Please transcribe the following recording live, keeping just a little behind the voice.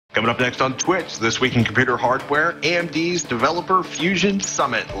Coming up next on Twitch, This Week in Computer Hardware, AMD's Developer Fusion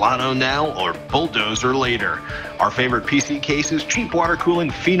Summit, Llano now or Bulldozer later. Our favorite PC cases, cheap water cooling,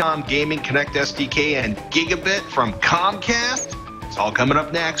 Phenom Gaming, Connect SDK, and Gigabit from Comcast. It's all coming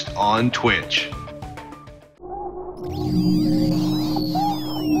up next on Twitch.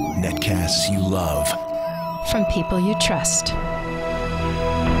 Netcasts you love. From people you trust.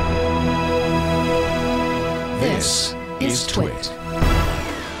 This is Twitch.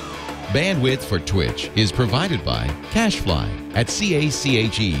 Bandwidth for Twitch is provided by Cachefly at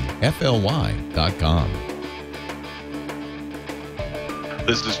CACHEFLY.com.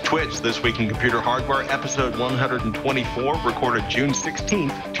 This is Twitch, This Week in Computer Hardware, episode 124, recorded June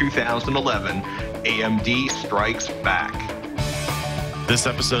 16th, 2011. AMD strikes back. This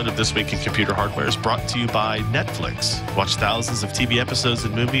episode of This Week in Computer Hardware is brought to you by Netflix. Watch thousands of TV episodes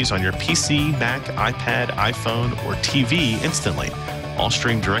and movies on your PC, Mac, iPad, iPhone, or TV instantly. All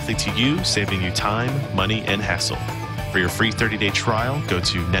streamed directly to you, saving you time, money, and hassle. For your free 30-day trial, go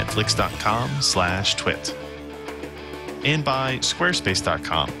to netflix.com/twit. And by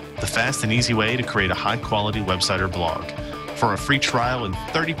Squarespace.com, the fast and easy way to create a high-quality website or blog. For a free trial and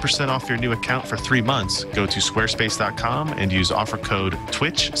 30% off your new account for 3 months, go to squarespace.com and use offer code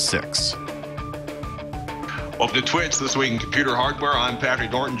TWITCH6. Welcome to Twitch, This Week in Computer Hardware. I'm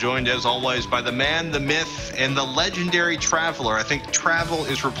Patrick Norton, joined as always by the man, the myth, and the legendary Traveler. I think travel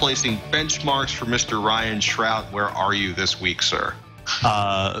is replacing benchmarks for Mr. Ryan Shrout. Where are you this week, sir?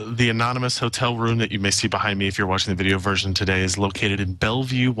 The anonymous hotel room that you may see behind me if you're watching the video version today is located in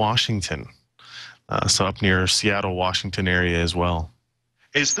Bellevue, Washington. So up near Seattle, Washington area as well.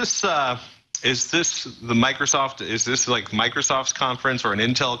 Is this the Microsoft? Is this like Microsoft's conference or an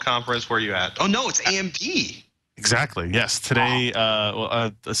Intel conference? Where are you at? Oh no, it's AMD. Exactly. Yes. Today,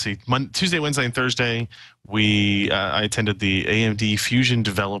 let's see, Tuesday, Wednesday, and Thursday, I attended the AMD Fusion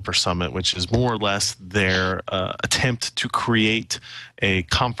Developer Summit, which is more or less their attempt to create a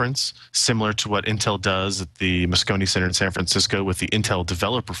conference similar to what Intel does at the Moscone Center in San Francisco with the Intel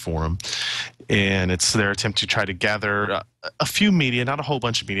Developer Forum. And it's their attempt to try to gather a few media, not a whole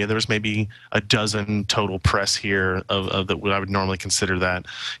bunch of media. There was maybe a dozen total press here of what I would normally consider that,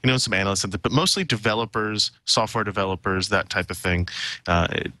 some analysts, but mostly developers, software developers, that type of thing,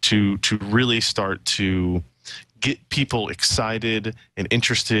 to really start to get people excited and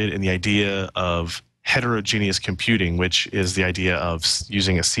interested in the idea of heterogeneous computing, which is the idea of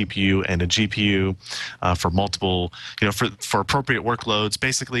using a CPU and a GPU for multiple, for appropriate workloads.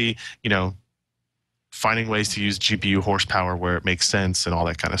 Basically, finding ways to use GPU horsepower where it makes sense and all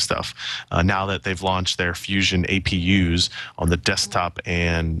that kind of stuff. Now that they've launched their Fusion APUs on the desktop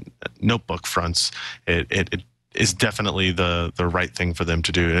and notebook fronts, it is definitely the right thing for them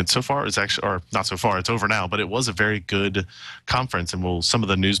to do. And so far, it's actually, or not so far, it's over now, but it was a very good conference. And some of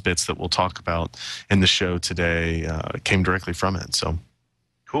the news bits that we'll talk about in the show today came directly from it. So.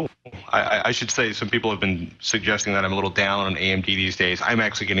 Cool. I should say some people have been suggesting that I'm a little down on AMD these days. I'm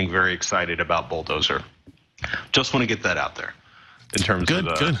actually getting very excited about Bulldozer. Just want to get that out there in terms of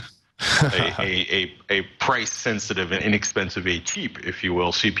a price-sensitive and inexpensive, a cheap, if you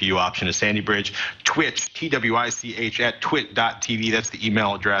will, CPU option is Sandy Bridge. Twitch, TWICH at twit.tv. That's the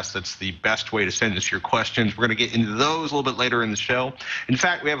email address. That's the best way to send us your questions. We're going to get into those a little bit later in the show. In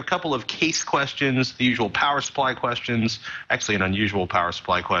fact, we have a couple of case questions, the usual power supply questions, actually an unusual power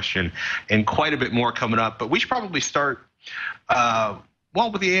supply question, and quite a bit more coming up. But we should probably start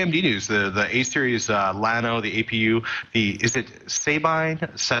with the AMD news, the A-series Llano, the APU, is it Sabina?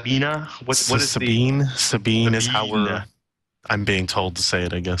 What is Sabine? Sabine is how I'm being told to say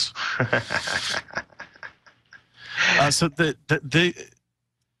it, I guess. So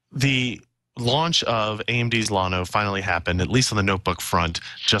the launch of AMD's Llano finally happened, at least on the notebook front,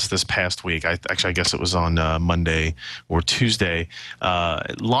 just this past week. I guess it was on Monday or Tuesday.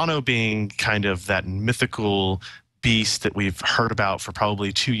 Llano being kind of that mythical beast that we've heard about for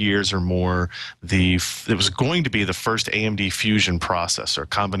probably 2 years or more. It was going to be the first AMD Fusion processor,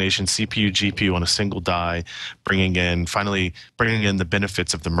 combination CPU, GPU on a single die, finally bringing in the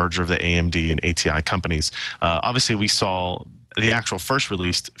benefits of the merger of the AMD and ATI companies. Obviously, we saw the actual first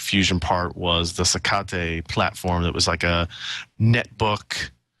released Fusion part was the Zacate platform that was like a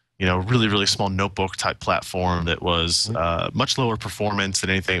netbook, really, really small notebook type platform that was much lower performance than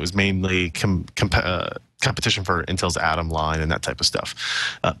anything. It was mainly competition for Intel's Atom line and that type of stuff.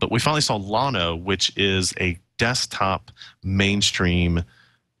 But we finally saw Llano, which is a desktop mainstream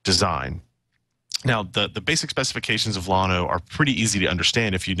design. Now, the basic specifications of Llano are pretty easy to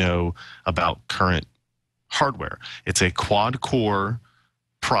understand if you know about current hardware. It's a quad-core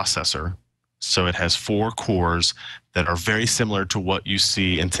processor So it has 4 cores that are very similar to what you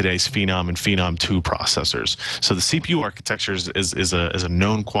see in today's Phenom and Phenom 2 processors. So the CPU architecture is a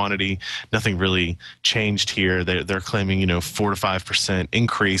known quantity. Nothing really changed here. They're claiming 4 to 5%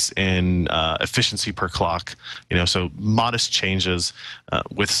 increase in efficiency per clock. So modest changes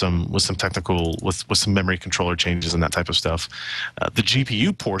with some technical with some memory controller changes and that type of stuff. The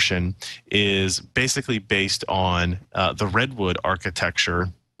GPU portion is basically based on the Redwood architecture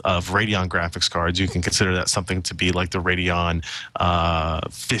of Radeon graphics cards. You can consider that something to be like the Radeon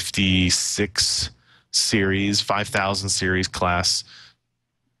 56 series, 5000 series class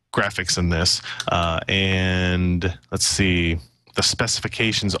graphics in this. And let's see, the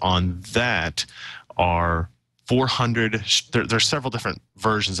specifications on that are 400. There's several different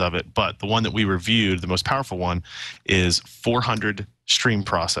versions of it, but the one that we reviewed, the most powerful one, is 400 stream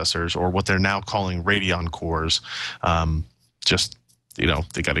processors, or what they're now calling Radeon cores.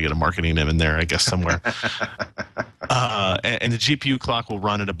 They got to get a marketing name in there, I guess, somewhere. And the GPU clock will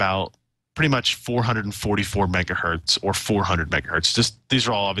run at about pretty much 444 megahertz or 400 megahertz. These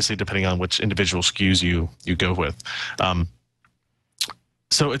are all obviously depending on which individual SKUs you go with.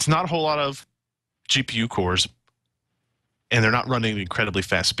 So it's not a whole lot of GPU cores, and they're not running incredibly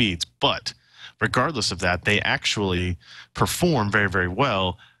fast speeds. But regardless of that, they actually perform very, very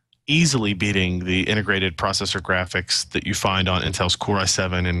well, easily beating the integrated processor graphics that you find on Intel's Core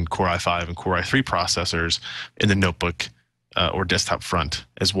i7 and Core i5 and Core i3 processors in the notebook or desktop front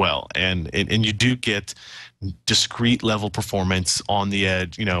as well. And you do get discrete level performance on the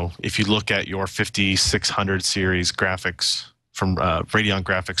edge. If you look at your 5600 series graphics from Radeon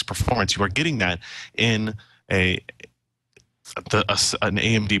Graphics Performance, you are getting that in an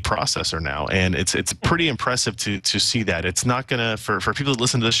AMD processor now, and it's pretty impressive to see that. It's not gonna, for people that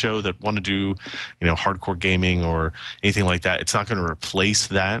listen to the show that want to do hardcore gaming or anything like that, it's not going to replace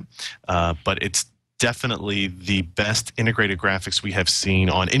that, but it's definitely the best integrated graphics we have seen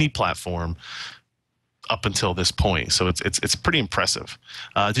on any platform up until this point. So it's pretty impressive.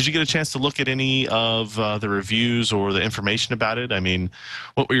 Did you get a chance to look at any of the reviews or the information about it? I mean,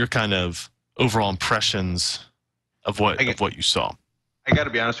 what were your kind of overall impressions of what you saw? I got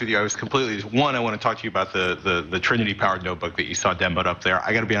to be honest with you. I was completely, I want to talk to you about the Trinity powered notebook that you saw demoed up there.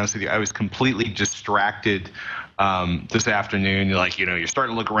 I got to be honest with you. I was completely distracted this afternoon. You're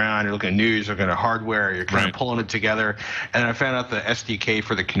starting to look around, you're looking at news, you're looking at hardware, you're kind of pulling it together. And I found out the SDK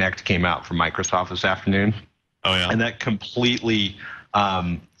for the Kinect came out from Microsoft this afternoon. Oh yeah. And that completely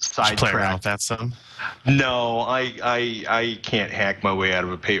sidetracked. Play around with that some? No, I can't hack my way out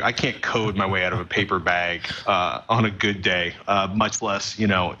of a paper. I can't code my way out of a paper bag on a good day, much less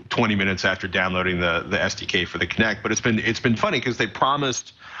 20 minutes after downloading the SDK for the Kinect. But it's been funny because they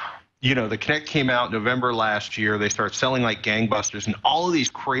promised. The Kinect came out November last year. They start selling like gangbusters, and all of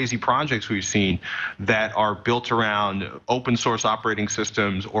these crazy projects we've seen that are built around open source operating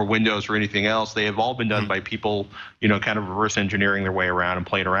systems or Windows or anything else, they have all been done by people, kind of reverse engineering their way around and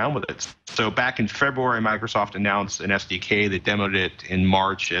playing around with it. So back in February, Microsoft announced an SDK. They demoed it in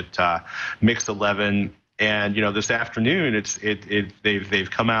March at Mix 11. And this afternoon,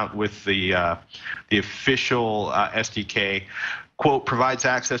 they've come out with the official SDK. Quote, provides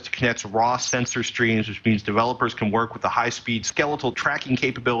access to Kinect's raw sensor streams, which means developers can work with the high-speed skeletal tracking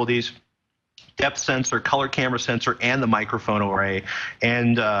capabilities, depth sensor, color camera sensor, and the microphone array,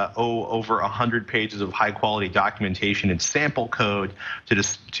 and over 100 pages of high-quality documentation and sample code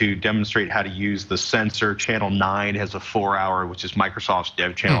to demonstrate how to use the sensor. Channel 9 has a 4-hour, which is Microsoft's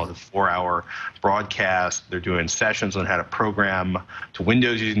dev channel, has a 4-hour broadcast. They're doing sessions on how to program to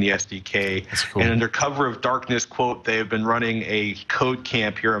Windows using the SDK. That's cool. And under cover of darkness, quote, they have been running a code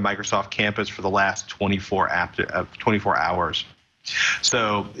camp here on Microsoft campus for the last 24 hours.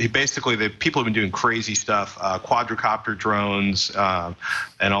 So basically, the people have been doing crazy stuff, quadricopter drones,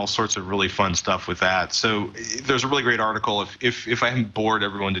 and all sorts of really fun stuff with that. So there's a really great article. If I haven't bored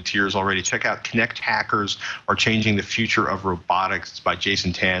everyone to tears already, check out Kinect Hackers Are Changing the Future of Robotics. It's by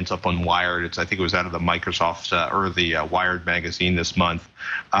Jason Tan. It's up on Wired. I think it was out of the Microsoft or the Wired magazine this month.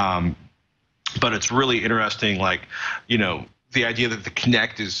 But it's really interesting, the idea that the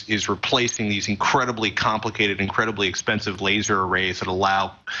Kinect is replacing these incredibly complicated, incredibly expensive laser arrays that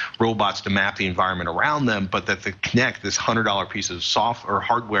allow robots to map the environment around them, but that the Kinect, this $100 piece of software or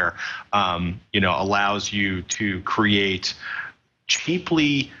hardware, allows you to create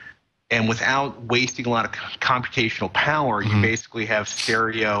cheaply and without wasting a lot of computational power. You basically have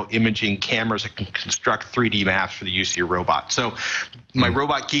stereo imaging cameras that can construct 3D maps for the use of your robot. So my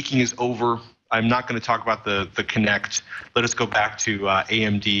robot geeking is over. I'm not going to talk about the Kinect. Let us go back to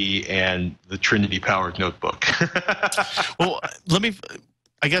AMD and the Trinity powered notebook. Well,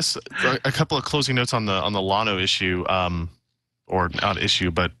 I guess a couple of closing notes on the Llano issue, or not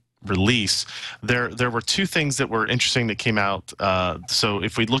issue, but release. There were two things that were interesting that came out. So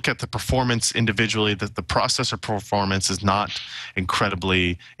if we look at the performance individually, the processor performance is not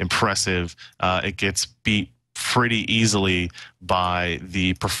incredibly impressive. It gets beat pretty easily by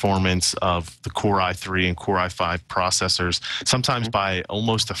the performance of the Core i3 and Core i5 processors, sometimes by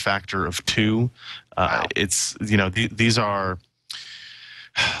almost a factor of 2. Wow. It's, these are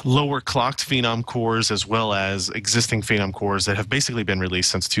lower clocked Phenom cores as well as existing Phenom cores that have basically been released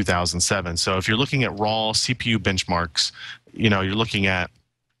since 2007. So if you're looking at raw CPU benchmarks, you're looking at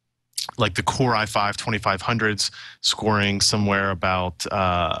like the Core i5 2500s scoring somewhere about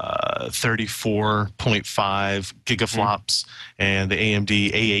 34.5 gigaflops, and the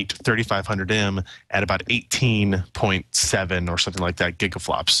AMD A8 3500M at about 18.7 or something like that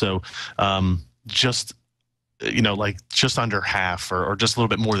gigaflops. So just under half, or just a little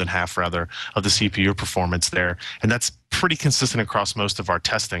bit more than half rather, of the CPU performance there. And that's pretty consistent across most of our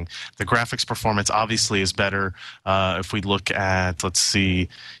testing. The graphics performance obviously is better. If we look at, let's see,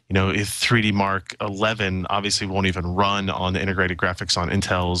 if 3D Mark 11 obviously won't even run on the integrated graphics on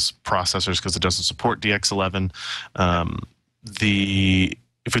Intel's processors because it doesn't support DX11.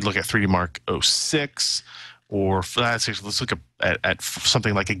 If we look at 3D Mark 06, or let's look at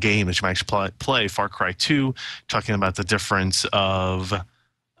something like a game that you might actually play, Far Cry 2, talking about the difference of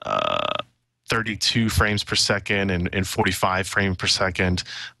 32 frames per second and 45 frames per second,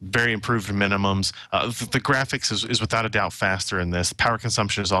 very improved minimums. The graphics is without a doubt faster in this. The power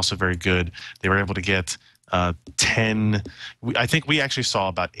consumption is also very good. They were able to get I think we actually saw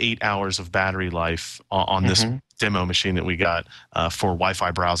about 8 hours of battery life on this demo machine that we got for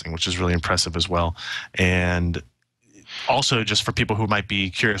Wi-Fi browsing, which is really impressive as well. And also, just for people who might be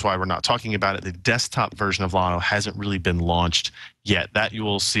curious why we're not talking about it, the desktop version of Llano hasn't really been launched yet. That you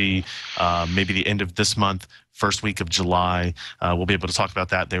will see maybe the end of this month, first week of July. We'll be able to talk about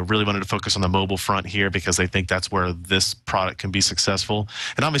that. They really wanted to focus on the mobile front here because they think that's where this product can be successful.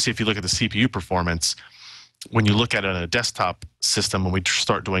 And obviously, if you look at the CPU performance, when you look at it in a desktop system, when we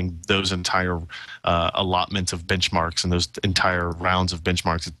start doing those entire allotments of benchmarks and those entire rounds of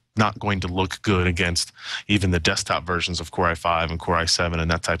benchmarks, it's not going to look good against even the desktop versions of Core i5 and Core i7 and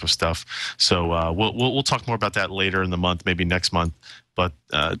that type of stuff. So we'll talk more about that later in the month, maybe next month. But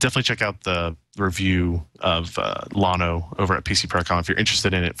definitely check out the review of Llano over at PCPro.com if you're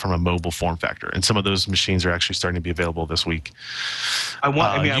interested in it from a mobile form factor. And some of those machines are actually starting to be available this week. I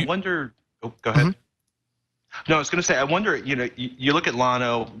wonder. Oh, go ahead. No, I was going to say, I wonder, you look at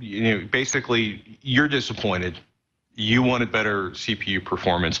Llano, basically you're disappointed. You wanted better CPU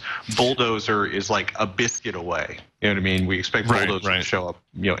performance. Bulldozer is like a biscuit away. You know what I mean? We expect Bulldozer to show up,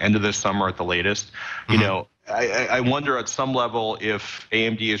 end of this summer at the latest. I wonder at some level if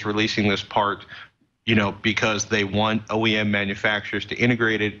AMD is releasing this part, because they want OEM manufacturers to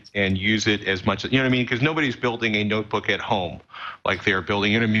integrate it and use it as much as, because nobody's building a notebook at home like they're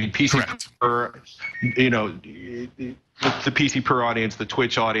building, PC per, the PC per audience, the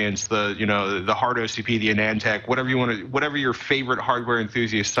Twitch audience, the hard OCP, the AnandTech, whatever your favorite hardware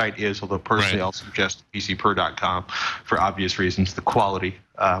enthusiast site is, although personally I'll suggest PCPro.com for obvious reasons, the quality,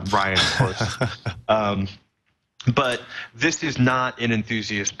 Ryan, of course. But this is not an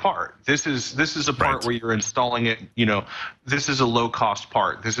enthusiast part. This is a part where you're installing it. This is a low-cost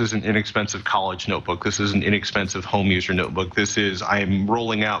part. This is an inexpensive college notebook. This is an inexpensive home user notebook. I'm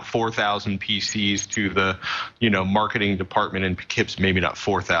rolling out 4,000 PCs to the, marketing department in Poughkeepsie. Maybe not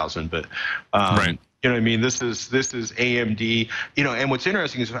 4,000, but This is AMD. And what's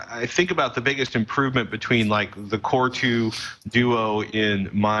interesting is I think about the biggest improvement between like the Core 2 Duo in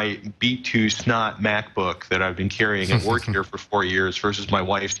my Beat 2 Snot MacBook that I've been carrying at work here for 4 years versus my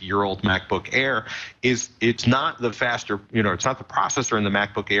wife's year-old MacBook Air is it's not the faster, it's not the processor in the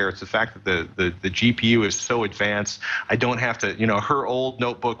MacBook Air. It's the fact that the GPU is so advanced. I don't have to, her old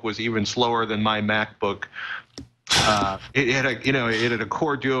notebook was even slower than my MacBook. It had a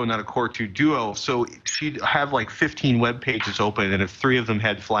Core Duo, not a Core 2 Duo. So she'd have like 15 web pages open, and if 3 of them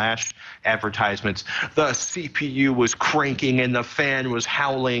had Flash advertisements, the CPU was cranking and the fan was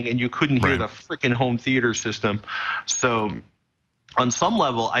howling, and you couldn't hear the freaking home theater system. So on some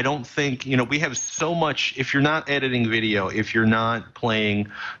level, I don't think, we have so much, if you're not editing video, if you're not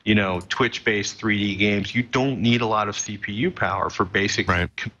playing, Twitch-based 3D games, you don't need a lot of CPU power for basic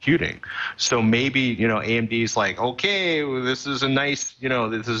computing. So maybe, AMD's like, okay, well, this is a nice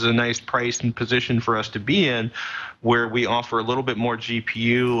price and position for us to be in, where we offer a little bit more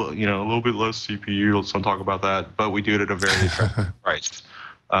GPU, a little bit less CPU, let's not talk about that, but we do it at a very attractive price.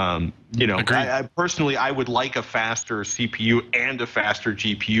 I personally, I would like a faster CPU and a faster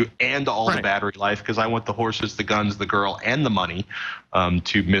GPU and all the battery life, because I want the horses, the guns, the girl, and the money,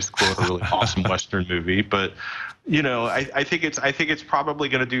 to misquote a really awesome Western movie. But I think it's probably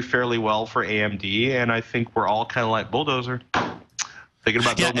going to do fairly well for AMD, and I think we're all kind of like Bulldozer. Thinking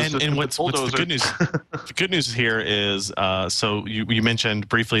about building a system and what's the good news? The good news here is, so you mentioned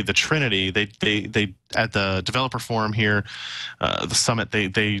briefly the Trinity. They at the developer forum here, the summit,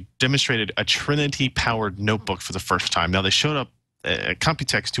 they demonstrated a Trinity-powered notebook for the first time. Now they showed up at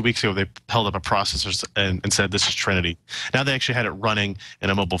Computex 2 weeks ago. They held up a processor and said this is Trinity. Now they actually had it running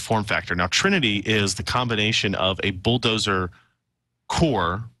in a mobile form factor. Now Trinity is the combination of a Bulldozer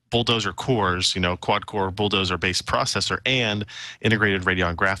cores, quad-core Bulldozer-based processor and integrated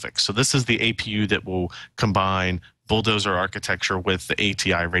Radeon graphics. So this is the APU that will combine Bulldozer architecture with the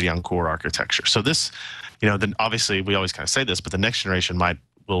ATI Radeon Core architecture. So this, then obviously we always kind of say this, but the next generation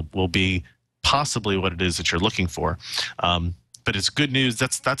will be possibly what it is that you're looking for. But it's good news.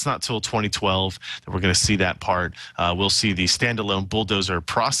 That's not till 2012 that we're going to see that part. We'll see the standalone Bulldozer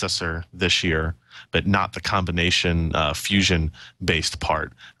processor this year, but not the combination Fusion-based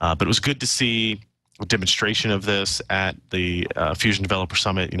part. But it was good to see a demonstration of this at the Fusion Developer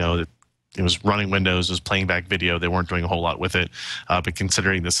Summit. It was running Windows, it was playing back video. They weren't doing a whole lot with it, but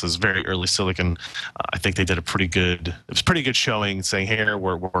considering this is very early silicon, I think they did a pretty good showing, saying here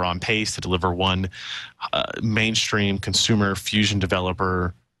we're on pace to deliver one mainstream consumer Fusion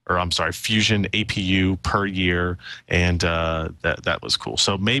developer, Fusion APU per year, and that was cool.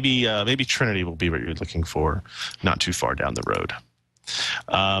 So maybe Trinity will be what you're looking for, not too far down the road.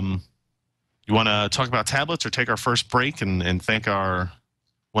 You want to talk about tablets or take our first break and thank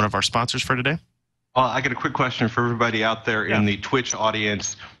one of our sponsors for today? I got a quick question for everybody out there in the Twitch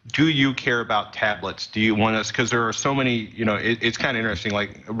audience. Do you care about tablets? Do you want us, because there are so many, it's kind of interesting,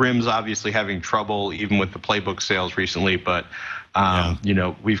 like RIM's obviously having trouble even with the Playbook sales recently, but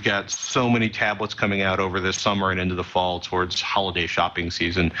we've got so many tablets coming out over this summer and into the fall towards holiday shopping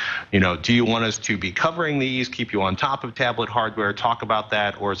season. Do you want us to be covering these, keep you on top of tablet hardware, talk about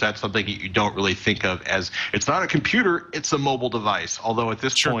that, or is that something that you don't really think of as, it's not a computer, it's a mobile device? Although at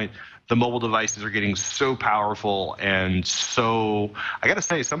this point, the mobile devices are getting so powerful and so, I got to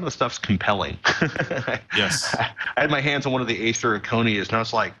say, some of the stuff's compelling. Yes. I had my hands on one of the Acer Iconias, and I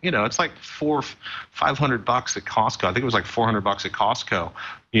was like, it's like $500 at Costco. I think it was like $400 at Costco.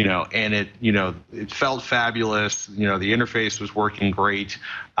 And it felt fabulous. The interface was working great.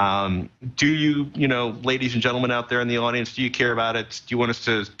 Do you, ladies and gentlemen out there in the audience, do you care about it? Do you want us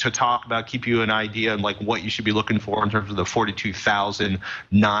to talk about, keep you an idea on like what you should be looking for in terms of the 42,000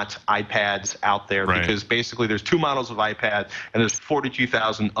 not iPads out there? Right. Because basically there's two models of iPad and there's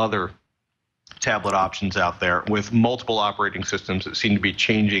 42,000 other tablet options out there with multiple operating systems that seem to be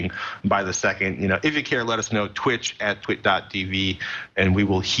changing by the second. If you care, let us know. Twitch at twit.tv, and we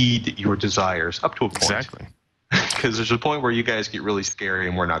will heed your desires up to a point. Exactly. Because there's a point where you guys get really scary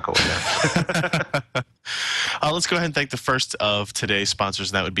and we're not going there. Let's go ahead and thank the first of today's sponsors,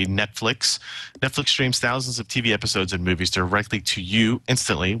 and that would be Netflix. Netflix streams thousands of TV episodes and movies directly to you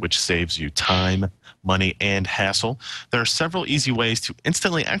instantly, which saves you time, money, and hassle. There are several easy ways to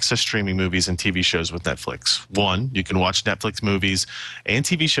instantly access streaming movies and TV shows with Netflix. One, you can watch Netflix movies and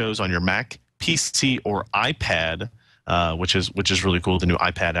TV shows on your Mac, PC, or iPad, which is really cool, the new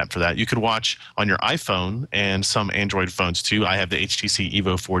iPad app for that. You could watch on your iPhone and some Android phones too. I have the HTC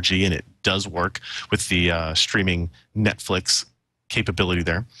Evo 4G, and it does work with the streaming Netflix capability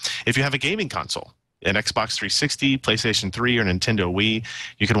there. If you have a gaming console, an Xbox 360, PlayStation 3, or Nintendo Wii,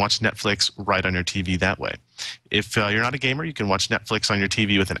 you can watch Netflix right on your TV that way. If you're not a gamer, you can watch Netflix on your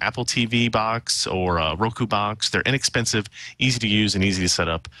TV with an Apple TV box or a Roku box. They're inexpensive, easy to use, and easy to set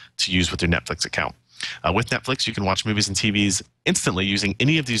up to use with your Netflix account. With Netflix, you can watch movies and TVs instantly using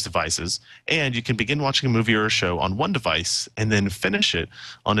any of these devices, and you can begin watching a movie or a show on one device and then finish it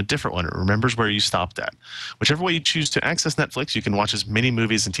on a different one. It remembers where you stopped at. Whichever way you choose to access Netflix, you can watch as many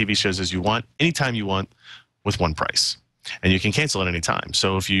movies and TV shows as you want, anytime you want, with one price. And you can cancel at any time.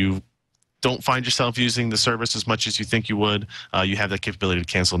 So if you don't find yourself using the service as much as you think you would, you have that capability to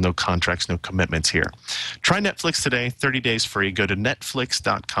cancel. No contracts, no commitments here. Try Netflix today, 30 days free. Go to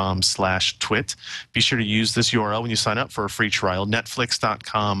netflix.com/twit. Be sure to use this URL when you sign up for a free trial,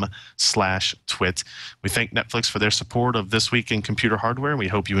 netflix.com/twit. We thank Netflix for their support of This Week in Computer Hardware, and we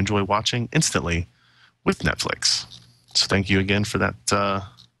hope you enjoy watching instantly with Netflix. So thank you again for that,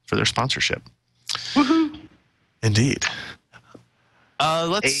 for their sponsorship. Woohoo! Indeed.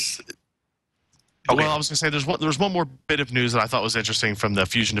 Let's... Okay. Well, I was going to say there's one more bit of news that I thought was interesting from the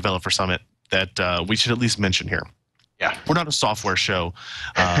Fusion Developer Summit that we should at least mention here. Yeah. We're not a software show.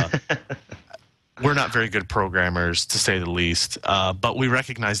 We're not very good programmers, to say the least, but we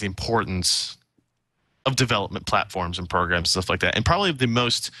recognize the importance of development platforms and programs, stuff like that. And probably the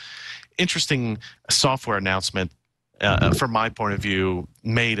most interesting software announcement, from my point of view,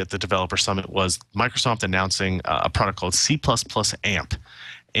 made at the Developer Summit was Microsoft announcing a product called C++ AMP.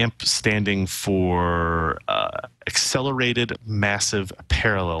 AMP standing for Accelerated Massive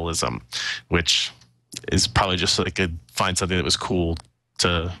Parallelism, which is probably just so they could find something that was cool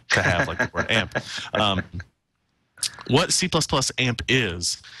to have, like the word AMP. What C++ AMP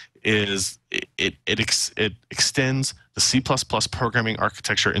is it extends the C++ programming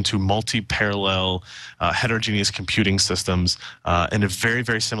architecture into multi-parallel heterogeneous computing systems in a very,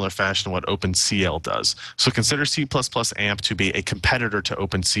 very similar fashion to what OpenCL does. So consider C++ AMP to be a competitor to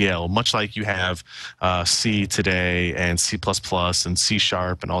OpenCL, much like you have C today and C++ and C#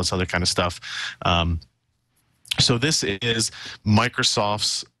 and all this other kind of stuff. So this is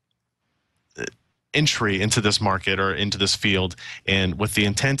Microsoft's entry into this market or into this field, and with the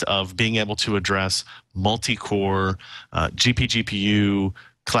intent of being able to address multi-core GPU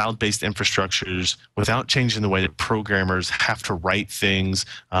cloud-based infrastructures without changing the way that programmers have to write things.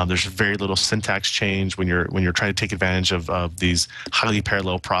 There's very little syntax change when you're trying to take advantage of these highly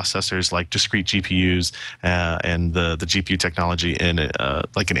parallel processors like discrete GPUs and the GPU technology in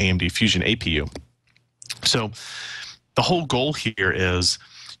like an AMD Fusion APU. So the whole goal here is,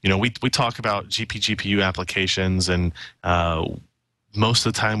 we talk about GPU applications, and most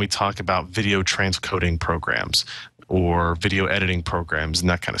of the time we talk about video transcoding programs or video editing programs and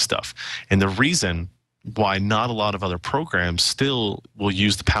that kind of stuff. And the reason why not a lot of other programs still will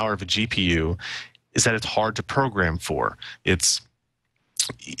use the power of a GPU is that it's hard to program for. It's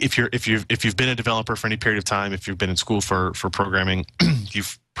if you've been a developer for any period of time, if you've been in school for programming,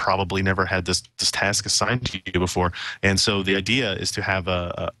 you've probably never had this task assigned to you before. And so the idea is to have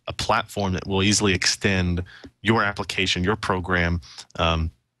a platform that will easily extend your application, your program,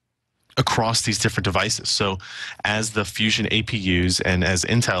 across these different devices. So as the Fusion APUs and as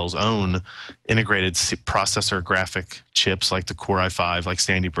Intel's own integrated processor graphic chips like the Core i5, like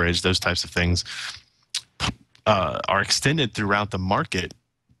Sandy Bridge, those types of things, are extended throughout the market,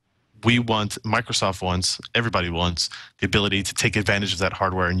 Microsoft wants, everybody wants the ability to take advantage of that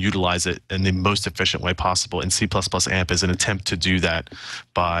hardware and utilize it in the most efficient way possible. And C++ AMP is an attempt to do that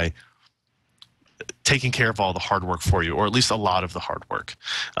by taking care of all the hard work for you, or at least a lot of the hard work.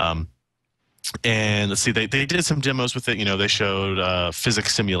 And let's see, they did some demos with it. They showed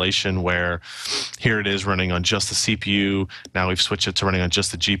physics simulation where here it is running on just the CPU. Now we've switched it to running on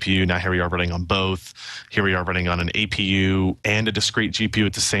just the GPU. Now here we are running on both. Here we are running on an APU and a discrete GPU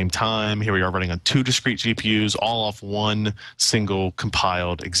at the same time. Here we are running on two discrete GPUs, all off one single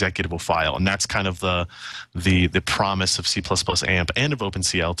compiled executable file. And that's kind of the promise of C++ AMP and of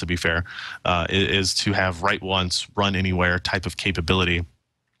OpenCL, to be fair, is to have write once, run anywhere type of capability.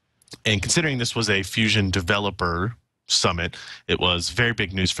 And considering this was a Fusion Developer Summit, it was very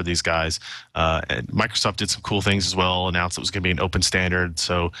big news for these guys. And Microsoft did some cool things as well, announced it was going to be an open standard.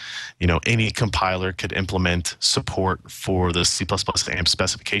 So, any compiler could implement support for the C++ AMP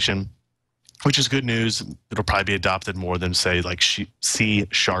specification, which is good news. It'll probably be adopted more than, say, like C#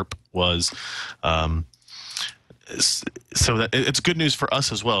 was. So that it's good news for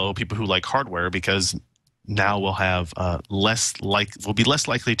us as well, people who like hardware, because now we'll have we'll be less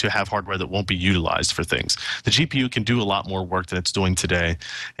likely to have hardware that won't be utilized for things. The GPU can do a lot more work than it's doing today,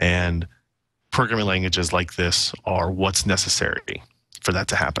 and programming languages like this are what's necessary for that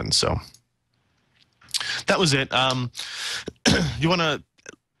to happen. So that was it. You want to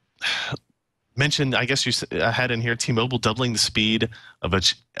mention, I guess you had in here, T-Mobile doubling the speed of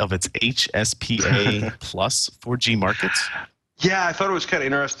its HSPA plus 4G markets? Yeah, I thought it was kind of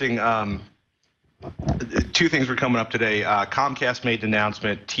interesting. Two things were coming up today. Comcast made an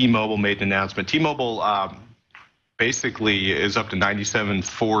announcement. T-Mobile made an announcement. T-Mobile basically is up to 97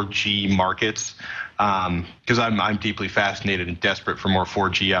 4G markets, because I'm deeply fascinated and desperate for more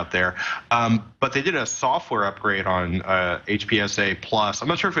 4G out there. But they did a software upgrade on HPSA Plus. I'm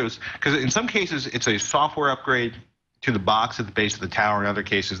not sure if it was, because in some cases it's a software upgrade to the box at the base of the tower. In other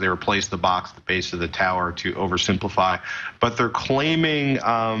cases, they replace the box at the base of the tower to oversimplify. But they're claiming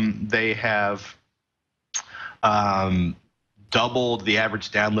they have doubled the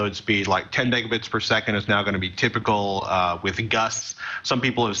average download speed. Like 10 megabits per second is now going to be typical with gusts. Some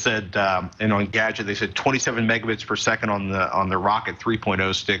people have said, and on Gadget, they said 27 megabits per second on the Rocket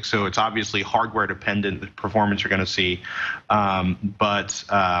 3.0 stick. So it's obviously hardware dependent, the performance you're going to see. But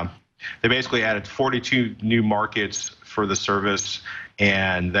they basically added 42 new markets for the service,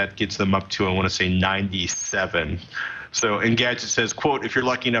 and that gets them up to, I want to say, 97. So Engadget says, quote, if you're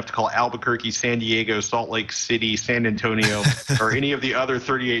lucky enough to call Albuquerque, San Diego, Salt Lake City, San Antonio, or any of the other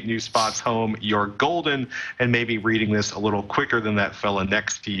 38 new spots home, you're golden. And maybe reading this a little quicker than that fella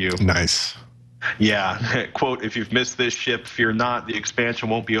next to you. Nice. Yeah, quote, if you've missed this ship, fear not. The expansion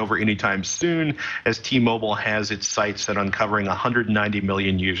won't be over anytime soon, as T-Mobile has its sights set on covering 190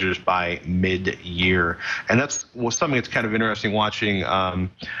 million users by mid-year. And that's something that's kind of interesting watching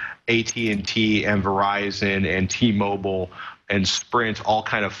AT&T and Verizon and T-Mobile and Sprint all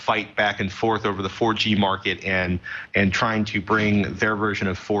kind of fight back and forth over the 4G market and trying to bring their version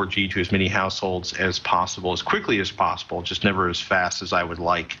of 4G to as many households as possible, as quickly as possible, just never as fast as I would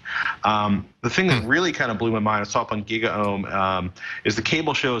like. The thing that really kind of blew my mind, I saw up on GigaOM, is the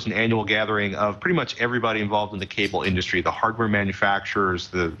Cable Show is an annual gathering of pretty much everybody involved in the cable industry, the hardware manufacturers,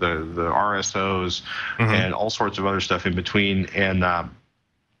 the RSOs, and all sorts of other stuff in between. And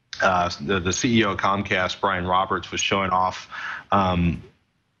the CEO of Comcast, Brian Roberts, was showing off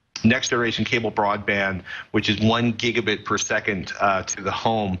next generation cable broadband, which is 1 gigabit per second to the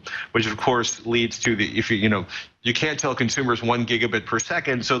home, which of course leads to the, if you can't tell consumers 1 gigabit per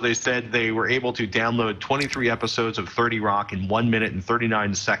second, so they said they were able to download 23 episodes of 30 Rock in 1 minute and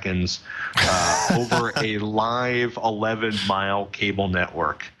 39 seconds over a live 11-mile cable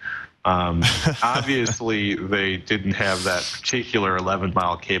network. Obviously, they didn't have that particular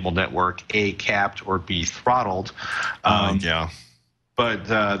 11-mile cable network A, capped, or B, throttled. Yeah. But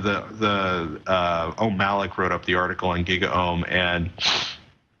Ohm Malik wrote up the article on GigaOM, and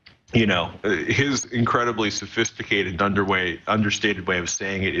his incredibly sophisticated, understated way of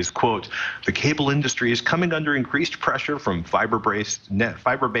saying it is, quote, the cable industry is coming under increased pressure from fiber-based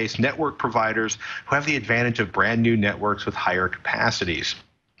network providers who have the advantage of brand new networks with higher capacities,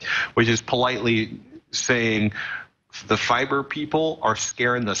 which is politely saying the fiber people are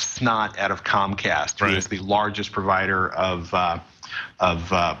scaring the snot out of Comcast, who is the largest provider of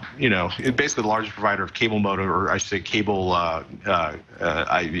basically the largest provider of cable modem, or I should say cable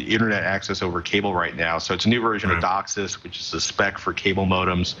internet access over cable right now. So it's a new version of DOCSIS, which is a spec for cable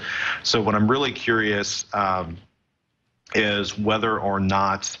modems. So what I'm really curious is whether or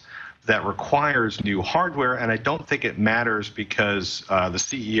not that requires new hardware, and I don't think it matters because the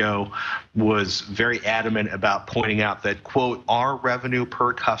CEO was very adamant about pointing out that, quote, our revenue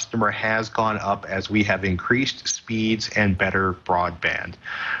per customer has gone up as we have increased speeds and better broadband,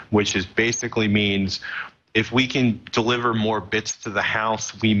 which is basically means if we can deliver more bits to the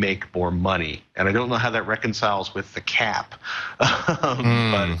house, we make more money. And I don't know how that reconciles with the cap.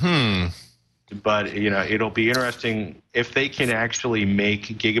 But it'll be interesting if they can actually make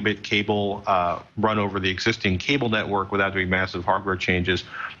gigabit cable run over the existing cable network without doing massive hardware changes.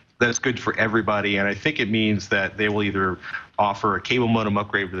 That's good for everybody, and I think it means that they will either offer a cable modem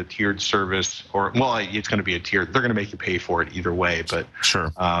upgrade with a tiered service, or it's going to be a tiered. They're going to make you pay for it either way. But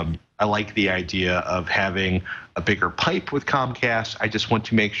sure. I like the idea of having a bigger pipe with Comcast. I just want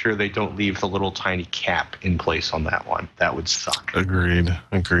to make sure they don't leave the little tiny cap in place on that one. That would suck. Agreed.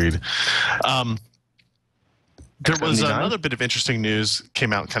 There was another bit of interesting news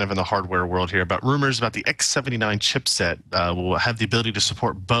came out kind of in the hardware world here about rumors about the X79 chipset will have the ability to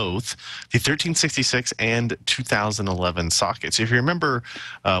support both the 1366 and 2011 sockets. If you remember,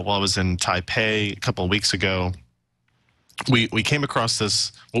 while I was in Taipei a couple of weeks ago, we came across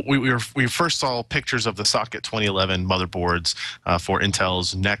this. We first saw pictures of the socket 2011 motherboards for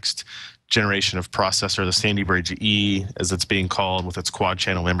Intel's next generation of processor, the Sandy Bridge E, as it's being called, with its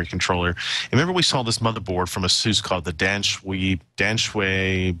quad-channel memory controller. And remember, we saw this motherboard from ASUS called the Danshui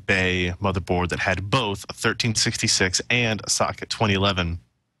Bay motherboard that had both a 1366 and a socket 2011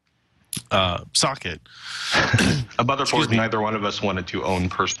 socket. A motherboard neither one of us wanted to own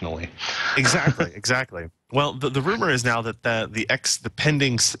personally. Exactly. Well, the rumor is now that the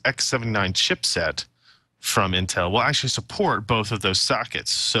pending X79 chipset from Intel will actually support both of those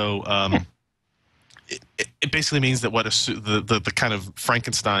sockets. So it basically means that what the kind of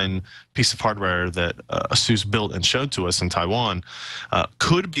Frankenstein piece of hardware that ASUS built and showed to us in Taiwan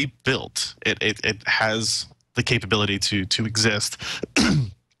could be built. It has the capability to exist.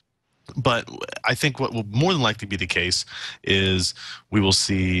 But I think what will more than likely be the case is we will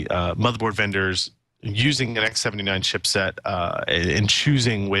see motherboard vendors using an X79 chipset and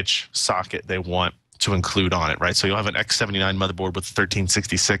choosing which socket they want to include on it, right? So you'll have an X79 motherboard with a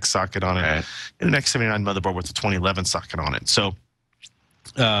 1366 socket on it, and an X79 motherboard with a 2011 socket on it. So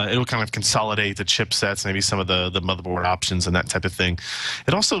it'll kind of consolidate the chipsets, maybe some of the motherboard options and that type of thing.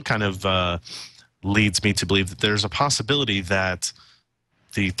 It also kind of leads me to believe that there's a possibility that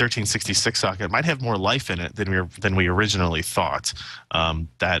the 1366 socket might have more life in it than we originally thought.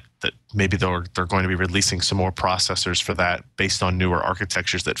 That maybe they're going to be releasing some more processors for that based on newer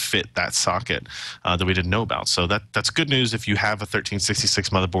architectures that fit that socket that we didn't know about. So that's good news if you have a 1366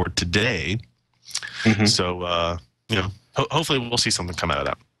 motherboard today. So hopefully we'll see something come out of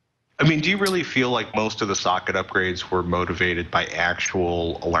that. I mean, do you really feel like most of the socket upgrades were motivated by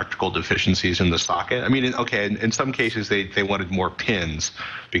actual electrical deficiencies in the socket? I mean, okay, in some cases they wanted more pins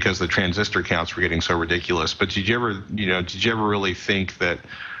because the transistor counts were getting so ridiculous. But did you ever really think that?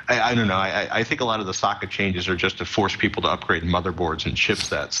 I don't know. I think a lot of the socket changes are just to force people to upgrade motherboards and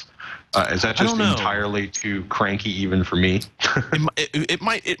chipsets. Is that just entirely too cranky even for me?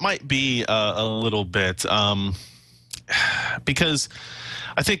 it might be a little bit because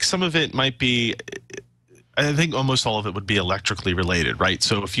I think some of it might be. I think almost all of it would be electrically related, right?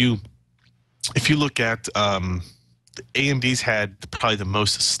 So if you look at AMD's had probably the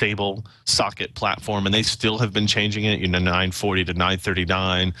most stable socket platform, and they still have been changing it. 940 to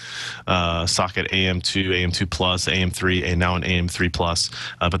 939 socket AM2, AM2 Plus, AM3, and now an AM3 Plus.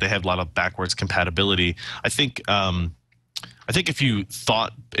 But they have a lot of backwards compatibility. I think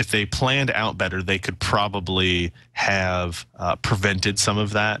if they planned out better, they could probably have prevented some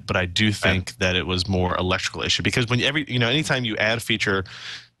of that. But I do think that it was more electrical issue because anytime you add a feature,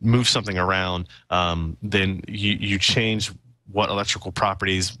 move something around, then you change what electrical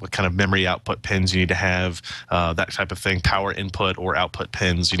properties, what kind of memory output pins you need to have, that type of thing, power input or output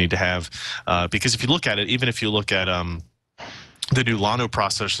pins you need to have. Because if you look at it, even if you look at the new Llano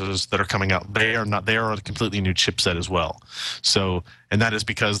processors that are coming out, they are a completely new chipset as well. So, and that is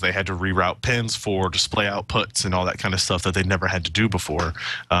because they had to reroute pins for display outputs and all that kind of stuff that they never had to do before.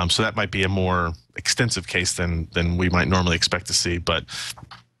 So that might be a more extensive case than we might normally expect to see. But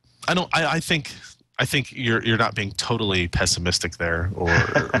I think you're not being totally pessimistic there or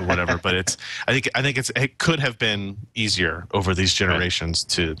whatever, but I think it could have been easier over these generations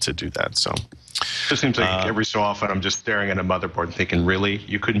to do that. So it seems like every so often I'm just staring at a motherboard and thinking, really,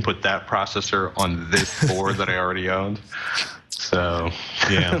 you couldn't put that processor on this board that I already owned? So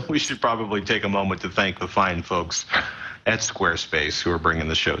yeah, we should probably take a moment to thank the fine folks at Squarespace who are bringing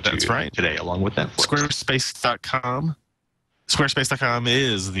the show to you today, along with Netflix. Squarespace.com. Squarespace.com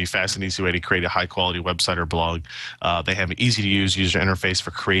is the fast and easy way to create a high-quality website or blog. They have an easy-to-use user interface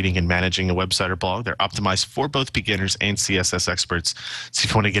for creating and managing a website or blog. They're optimized for both beginners and CSS experts. So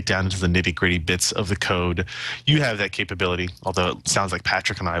if you want to get down into the nitty-gritty bits of the code, you have that capability, although it sounds like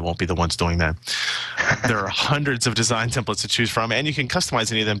Patrick and I won't be the ones doing that. There are hundreds of design templates to choose from, and you can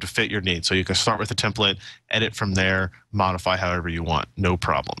customize any of them to fit your needs. So you can start with a template, edit from there, modify however you want, no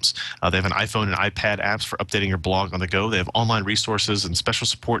problems. They have an iPhone and iPad apps for updating your blog on the go. They have online resources and special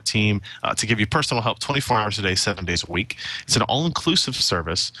support team to give you personal help 24 hours a day, 7 days a week. It's an all-inclusive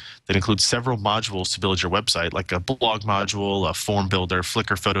service that includes several modules to build your website, like a blog module, a form builder,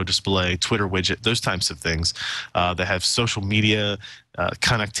 Flickr photo display, Twitter widget, those types of things. They have social media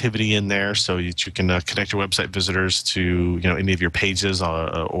connectivity in there, so that you can connect your website visitors to any of your pages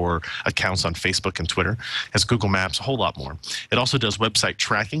or accounts on Facebook and Twitter. It has Google Maps, a whole lot more. It also does website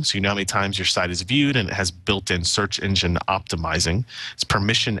tracking, so you know how many times your site is viewed, and it has built-in search engine optimizing. Its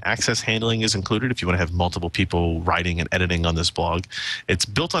permission access handling is included if you want to have multiple people writing and editing on this blog. It's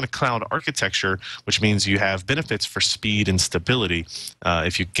built on a cloud architecture, which means you have benefits for speed and stability.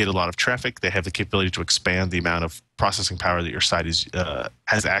 If you get a lot of traffic, they have the capability to expand the amount of processing power that your site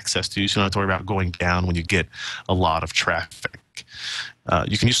has access to, so you don't have to worry about going down when you get a lot of traffic.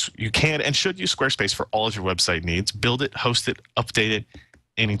 You can and should use Squarespace for all of your website needs. Build it, host it, update it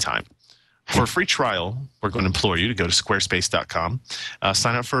anytime. For a free trial, we're going to implore you to go to squarespace.com,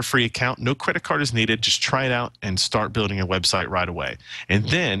 sign up for a free account. No credit card is needed. Just try it out and start building your website right away. And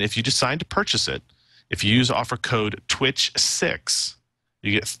then if you decide to purchase it, if you use offer code twich6,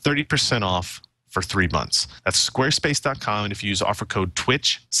 you get 30% off for 3 months. That's squarespace.com, and if you use offer code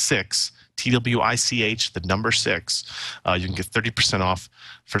twich6, TWICH, the number 6, you can get 30% off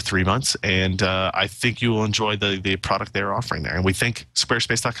for 3 months, and I think you will enjoy the product they're offering there. And we thank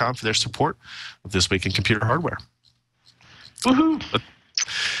squarespace.com for their support of This Week in Computer Hardware. Woohoo!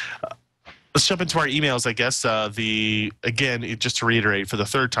 Let's jump into our emails, I guess. Again, just to reiterate for the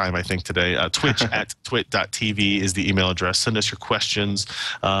third time, I think today, twitch at twit.tv is the email address. Send us your questions.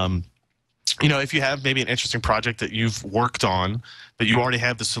 If you have maybe an interesting project that you've worked on, that you already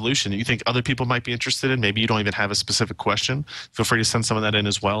have the solution that you think other people might be interested in, maybe you don't even have a specific question, feel free to send some of that in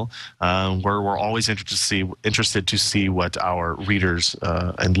as well. We're always interested to see what our readers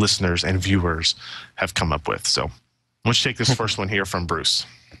and listeners and viewers have come up with. So let's take this first one here from Bruce.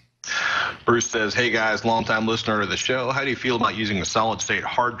 Bruce says, hey guys, longtime listener of the show. How do you feel about using a solid state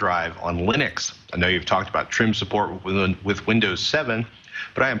hard drive on Linux? I know you've talked about trim support with Windows 7,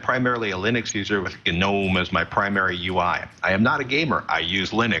 but I am primarily a Linux user with GNOME as my primary UI. I am not a gamer. I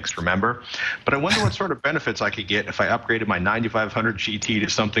use Linux, remember? But I wonder what sort of benefits I could get if I upgraded my 9500 GT to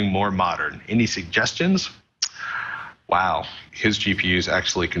something more modern. Any suggestions? Wow, his GPU is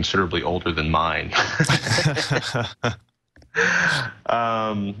actually considerably older than mine.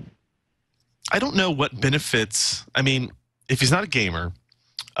 I don't know what benefits. I mean, if he's not a gamer,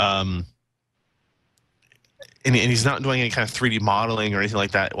 and he's not doing any kind of 3D modeling or anything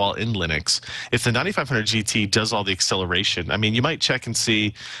like that while in Linux, if the 9500 GT does all the acceleration, I mean, you might check and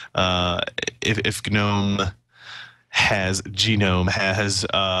see if GNOME has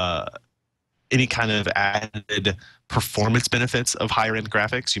any kind of added performance benefits of higher end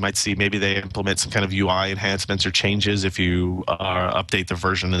graphics. You might see maybe they implement some kind of UI enhancements or changes if you update the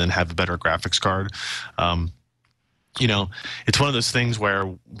version and then have a better graphics card. You know, it's one of those things where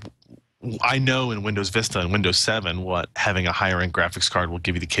I know in Windows Vista and Windows 7 what having a higher end graphics card will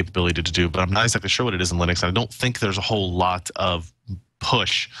give you the capability to do, but I'm not exactly sure what it is in Linux. And I don't think there's a whole lot of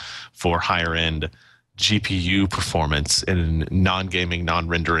push for higher end GPU performance in non-gaming,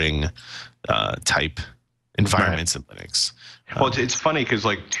 non-rendering type environments in Linux. Well, it's funny because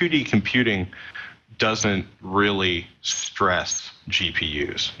like 2D computing doesn't really stress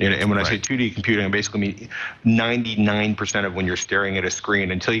GPUs. And when I say 2D computing, I basically mean 99% of when you're staring at a screen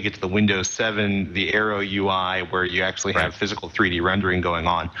until you get to the Windows 7, the Aero UI, where you actually have physical 3D rendering going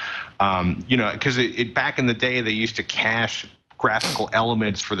on. You know, because back in the day, they used to cache graphical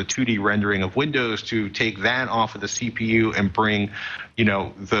elements for the 2D rendering of Windows to take that off of the CPU and bring, you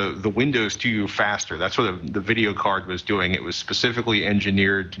know, the Windows to you faster. That's what the video card was doing. It was specifically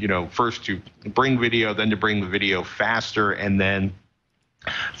engineered, you know, first to bring video, then to bring the video faster, and then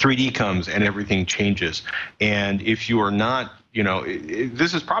 3D comes and everything changes. And if you are not, you know,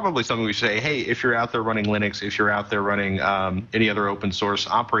 this is probably something we say, hey, if you're out there running Linux, if you're out there running any other open source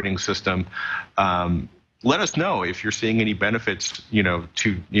operating system, let us know if you're seeing any benefits, you know,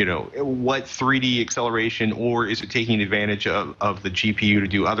 to, you know, what 3D acceleration, or is it taking advantage of the GPU to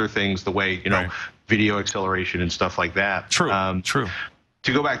do other things the way, you know, video acceleration and stuff like that. True. True.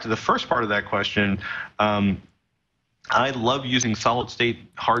 To go back to the first part of that question, I love using solid state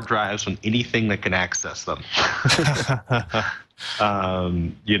hard drives on anything that can access them.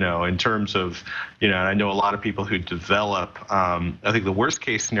 You know, in terms of, you know, and I know a lot of people who develop, I think the worst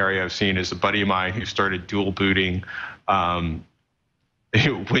case scenario I've seen is a buddy of mine who started dual booting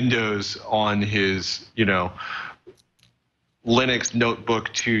Windows on his, you know, Linux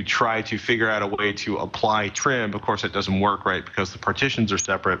notebook to try to figure out a way to apply trim. Of course, it doesn't work, right, because the partitions are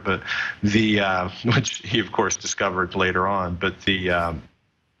separate, but the, which he of course discovered later on, but the,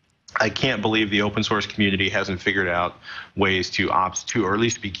 I can't believe the open source community hasn't figured out ways to or at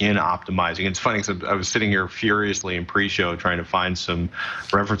least begin optimizing. It's funny because I was sitting here furiously in pre-show trying to find some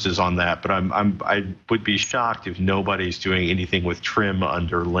references on that, but I would be shocked if nobody's doing anything with trim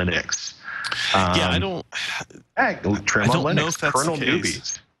under Linux. Yeah, I don't. Trim on Linux, know if that's kernel the case.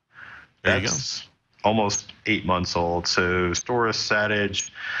 newbies. There you go. Almost 8 months old. So Storage,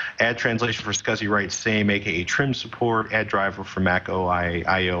 Satage, add translation for SCSI write same, aka trim support, add driver for Mac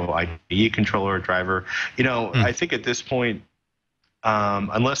IO IDE controller driver. You know, I think at this point,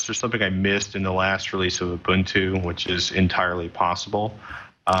 unless there's something I missed in the last release of Ubuntu, which is entirely possible,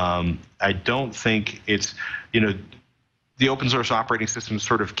 I don't think it's, you know, the open source operating systems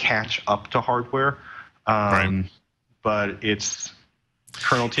sort of catch up to hardware, but it's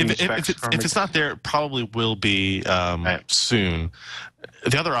kernel team specs. If it's not there, it probably will be soon.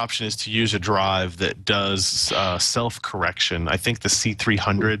 The other option is to use a drive that does self-correction. I think the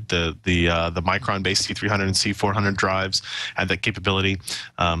C300, the Micron-based C300 and C400 drives have that capability.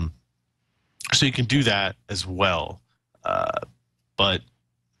 So you can do that as well. But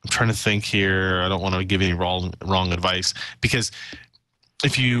I'm trying to think here. I don't want to give any wrong advice, because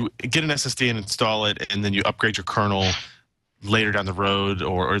if you get an SSD and install it and then you upgrade your kernel later down the road,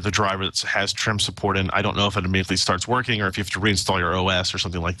 or the driver that has trim support in, I don't know if it immediately starts working or if you have to reinstall your OS or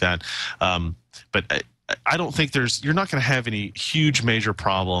something like that. But I don't think you're not going to have any huge major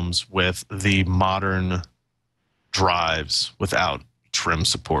problems with the modern drives without trim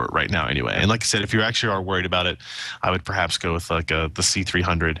support right now anyway. And like I said, if you actually are worried about it, I would perhaps go with like the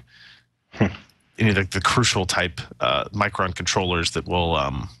C300, any of the crucial type Micron controllers that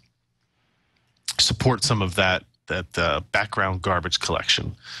will support some of that background garbage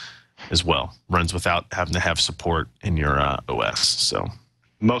collection as well. Runs without having to have support in your OS. So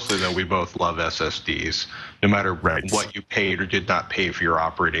Mostly, though, we both love SSDs. No matter what you paid or did not pay for your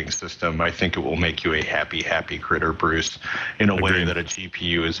operating system, I think it will make you a happy, happy critter, Bruce, in a way that a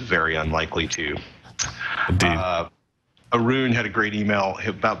GPU is very unlikely to. Indeed. Arun had a great email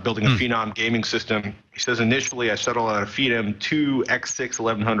about building a Phenom gaming system. He says, initially, I settled on a Phenom 2 X6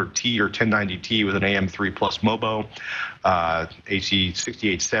 1100T or 1090T with an AM3 Plus MOBO, AC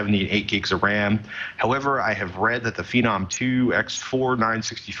 6870, and 8 gigs of RAM. However, I have read that the Phenom 2 X4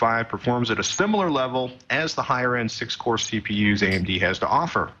 965 performs at a similar level as the higher-end 6-core CPUs AMD has to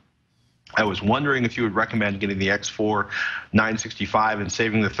offer. I was wondering if you would recommend getting the X4 965 and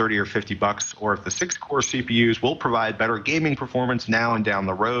saving the 30 or 50 bucks, or if the 6-core CPUs will provide better gaming performance now and down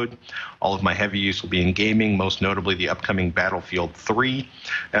the road. All of my heavy use will be in gaming, most notably the upcoming Battlefield 3.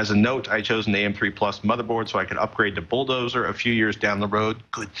 As a note, I chose an AM3 Plus motherboard so I could upgrade to Bulldozer a few years down the road.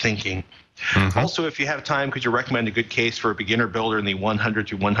 Good thinking. Also, if you have time, could you recommend a good case for a beginner builder in the $100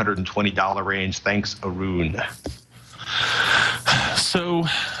 to $120 range? Thanks, Arun. So,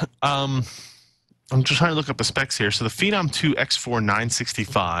 I'm just trying to look up the specs here. So the Phenom 2 X4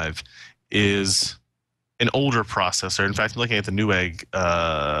 965 is an older processor. In fact, I'm looking at the Newegg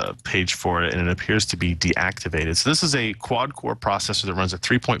page for it, and it appears to be deactivated. So this is a quad-core processor that runs at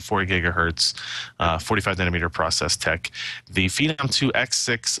 3.4 gigahertz, 45 nanometer process tech. The Phenom 2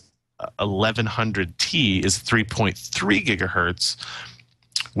 X6 1100T is 3.3 gigahertz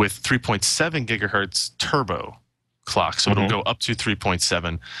with 3.7 gigahertz turbo clock, so it'll go up to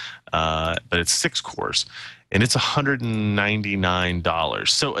 3.7, but it's 6 cores, and it's $199.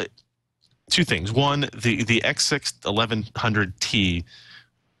 So two things. One, the X6 1100T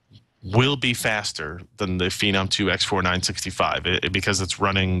will be faster than the Phenom 2 X4 965 because it's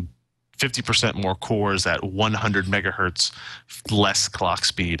running 50% more cores at 100 megahertz less clock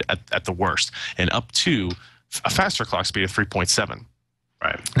speed at the worst, and up to a faster clock speed of 3.7.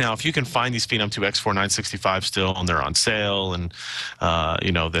 Right. Now, if you can find these Phenom 2 X4 965 still and they're on sale, and it's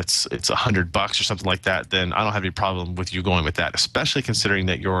 $100 or something like that, then I don't have any problem with you going with that, especially considering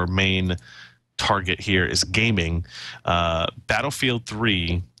that your main target here is gaming. Battlefield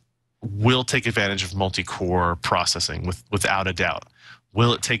 3 will take advantage of multi-core processing without a doubt.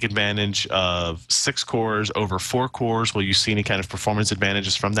 Will it take advantage of 6 cores over 4 cores? Will you see any kind of performance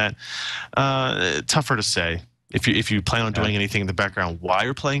advantages from that? Tougher to say. If you plan on doing anything in the background while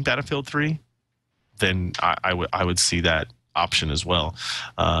you're playing Battlefield 3, then I would see that option as well,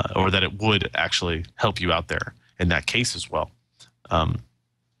 or that it would actually help you out there in that case as well.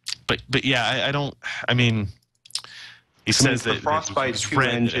 But yeah, I don't. I mean, he says that Frostbite 2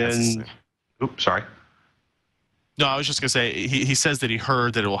 engine. Oops, sorry. No, I was just gonna say he says that he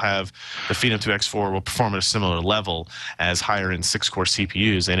heard that it will have the Phenom 2 X4 will perform at a similar level as higher end 6-core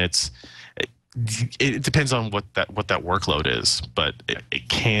CPUs, and it depends on what that workload is, but it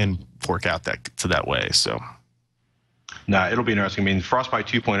can work out that way. So, no, it'll be interesting. I mean, Frostbite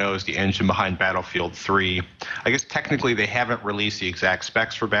 2.0 is the engine behind Battlefield 3. I guess technically they haven't released the exact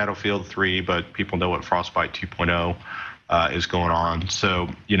specs for Battlefield 3, but people know what Frostbite 2.0 is going on. So,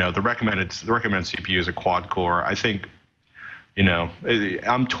 the recommended CPU is a quad core. I think,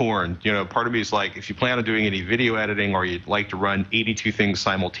 I'm torn. Part of me is like, if you plan on doing any video editing or you'd like to run 82 things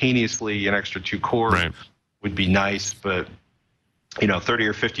simultaneously, an extra 2 cores would be nice, but 30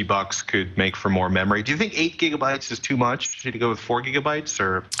 or 50 bucks could make for more memory. Do you think 8 gigabytes is too much? Should you go with 4 gigabytes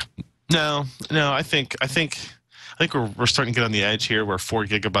or? No. I think we're starting to get on the edge here, where 4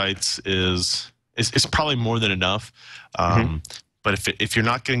 gigabytes is probably more than enough. But if you're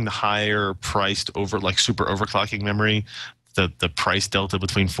not getting the higher priced super overclocking memory, the price delta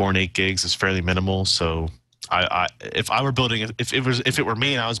between 4 and 8 gigs is fairly minimal. So if it were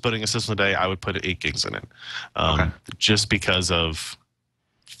me and I was building a system today, I would put 8 gigs in it, just because of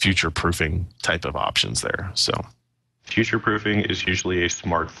future proofing type of options there. So future proofing is usually a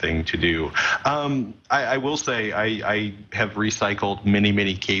smart thing to do. I will say I have recycled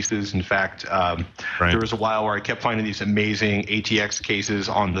many cases. In fact, there was a while where I kept finding these amazing ATX cases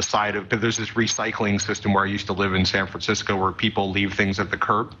on the side of, there's this recycling system where I used to live in San Francisco where people leave things at the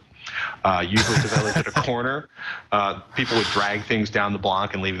curb. Usually because I lived at a corner. People would drag things down the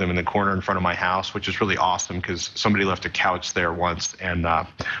block and leave them in the corner in front of my house, which is really awesome because somebody left a couch there once, and I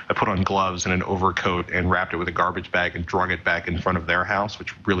put on gloves and an overcoat and wrapped it with a garbage bag and drug it back in front of their house,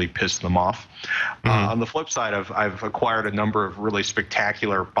 which really pissed them off. On the flip side, I've acquired a number of really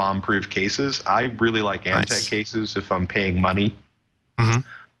spectacular bomb-proof cases. I really like Antec cases if I'm paying money.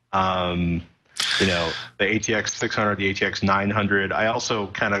 You know, the ATX 600, the ATX 900. I also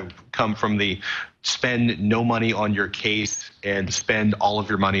kind of come from the spend no money on your case and spend all of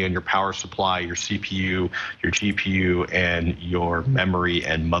your money on your power supply, your CPU, your GPU, and your memory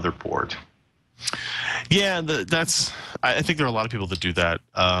and motherboard. Yeah, I think there are a lot of people that do that.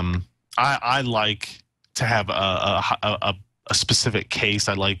 I like to have a specific case.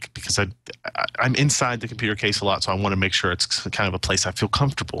 I like because I'm inside the computer case a lot, so I want to make sure it's kind of a place I feel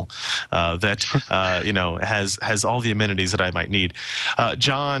comfortable that has all the amenities that I might need.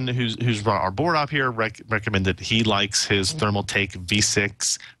 John, who's our board op here, recommended he likes his Thermaltake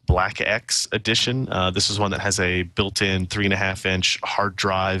V6 Black X edition. This is one that has a built-in 3.5-inch hard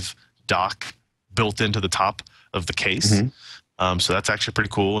drive dock built into the top of the case. Mm-hmm. So that's actually pretty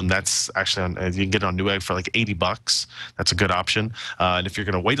cool, and that's actually you can get it on Newegg for like $80. That's a good option. And if you're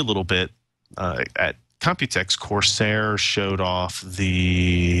going to wait a little bit, at Computex, Corsair showed off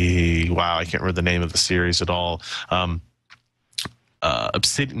I can't remember the name of the series at all.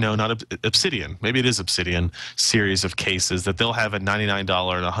 Obsidian, no, not Obsidian. Maybe it is Obsidian series of cases that they'll have a $99 and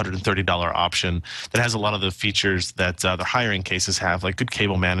 $130 option that has a lot of the features that the higher-end cases have, like good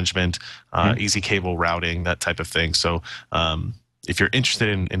cable management, easy cable routing, that type of thing. So if you're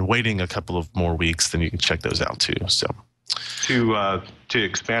interested in waiting a couple of more weeks, then you can check those out too. So to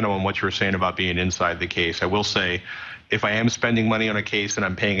expand on what you were saying about being inside the case, I will say if I am spending money on a case and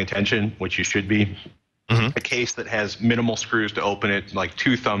I'm paying attention, which you should be, a case that has minimal screws to open it, like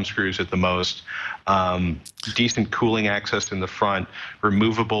 2 thumb screws at the most, decent cooling access in the front,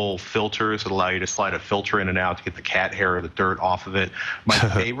 removable filters that allow you to slide a filter in and out to get the cat hair or the dirt off of it. My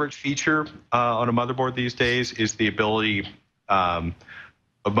favorite feature on a motherboard these days is the ability, a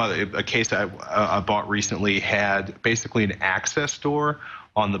case that I bought recently had basically an access door.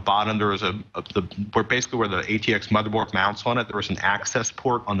 On the bottom, there was where the ATX motherboard mounts on it, there was an access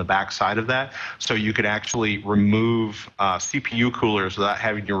port on the back side of that, so you could actually remove CPU coolers without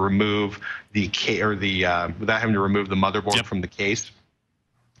having to remove the motherboard from the case.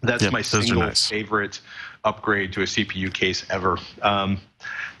 That's my single favorite upgrade to a CPU case ever.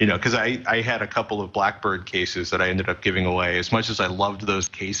 Because I had a couple of Blackbird cases that I ended up giving away. As much as I loved those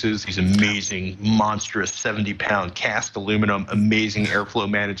cases, these amazing, monstrous 70-pound cast aluminum, amazing airflow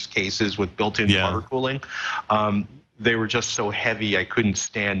managed cases with built-in water cooling. They were just so heavy I couldn't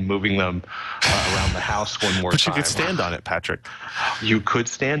stand moving them around the house one more time. But you could stand on it, Patrick. You could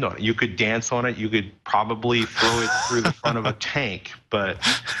stand on it. You could dance on it. You could probably throw it through the front of a tank. But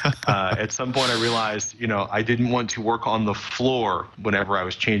at some point I realized, I didn't want to work on the floor whenever I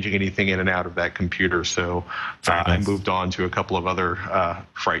was changing anything in and out of that computer. So I moved on to a couple of other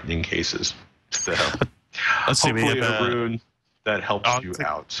frightening cases. So hopefully, Haroon, that helps you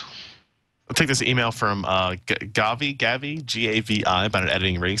out. I'll take this email from Gavi, Gavi, about an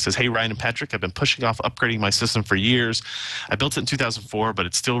editing rig. It says, hey, Ryan and Patrick, I've been pushing off upgrading my system for years. I built it in 2004, but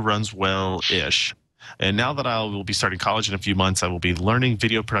it still runs well-ish. And now that I will be starting college in a few months, I will be learning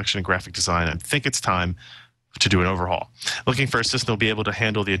video production and graphic design. I think it's time to do an overhaul. Looking for a system that will be able to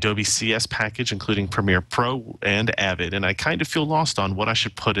handle the Adobe CS package, including Premiere Pro and Avid, and I kind of feel lost on what I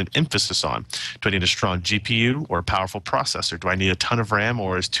should put an emphasis on. Do I need a strong GPU or a powerful processor? Do I need a ton of RAM,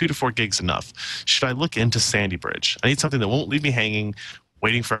 or is 2 to 4 gigs enough? Should I look into Sandy Bridge? I need something that won't leave me hanging,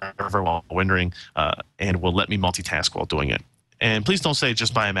 waiting forever while wondering, and will let me multitask while doing it. And please don't say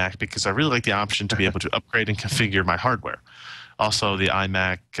just buy a Mac, because I really like the option to be able to upgrade and configure my hardware. Also, the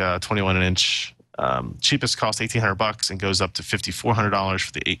iMac 21-inch cheapest costs $1,800 and goes up to $5,400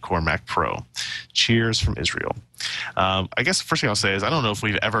 for the 8-core Mac Pro. Cheers from Israel. I guess the first thing I'll say is I don't know if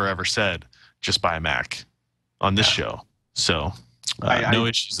we've ever said just buy a Mac on this show. So no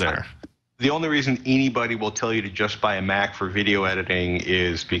issues there. The only reason anybody will tell you to just buy a Mac for video editing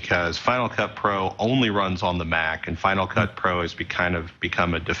is because Final Cut Pro only runs on the Mac, and Final Cut Pro has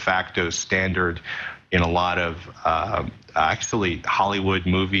become a de facto standard in a lot of actually Hollywood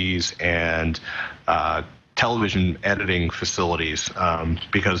movies and television editing facilities,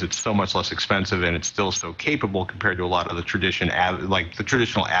 because it's so much less expensive and it's still so capable compared to a lot of the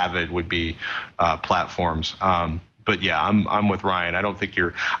traditional Avid would be platforms. But yeah, I'm with Ryan. I don't think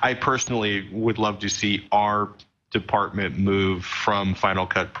I personally would love to see our department move from Final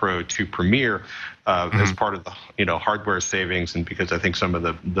Cut Pro to Premiere as part of the hardware savings, and because I think some of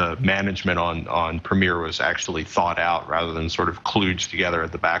the management on Premiere was actually thought out rather than sort of kludged together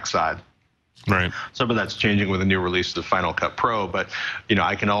at the backside. Right. Some of that's changing with the new release of Final Cut Pro, but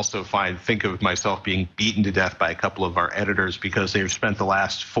I can also think of myself being beaten to death by a couple of our editors because they've spent the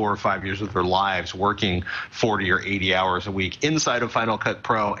last 4 or 5 years of their lives working 40 or 80 hours a week inside of Final Cut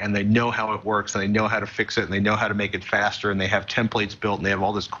Pro, and they know how it works, and they know how to fix it, and they know how to make it faster, and they have templates built, and they have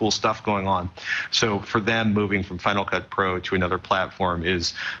all this cool stuff going on. So for them, moving from Final Cut Pro to another platform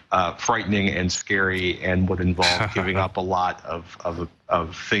is frightening and scary, and would involve giving up a lot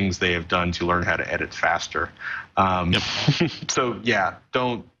of things they have done to learn how to edit faster. So yeah,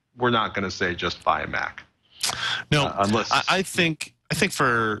 we're not going to say just buy a Mac. No, unless I think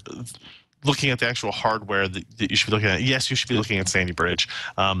for looking at the actual hardware that you should be looking at, yes, you should be looking at Sandy Bridge.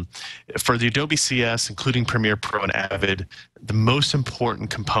 For the Adobe CS, including Premiere Pro and Avid, the most important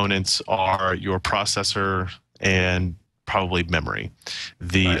components are your processor and probably memory.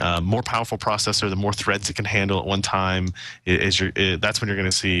 The more powerful processor, the more threads it can handle at one time, that's when you're going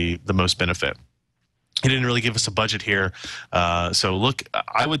to see the most benefit. He didn't really give us a budget here, so look.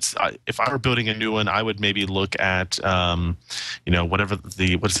 If I were building a new one, I would maybe look at, whatever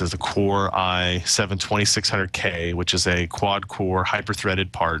the Core i7 2600K, which is a quad-core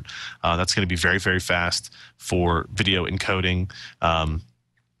hyper-threaded part. That's going to be very, very fast for video encoding.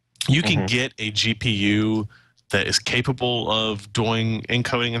 You can get a GPU that is capable of doing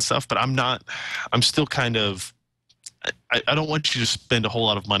encoding and stuff, but I'm still kind of, I don't want you to spend a whole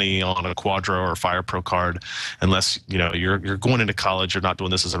lot of money on a Quadro or a FirePro card unless you're going into college. You're not doing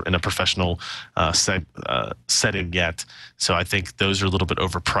this in a professional setting yet. So I think those are a little bit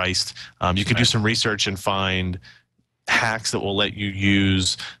overpriced. You could do some research and find hacks that will let you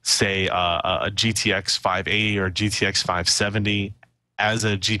use, say, a GTX 580 or GTX 570 as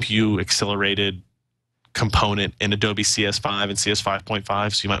a GPU accelerated component in Adobe CS5 and CS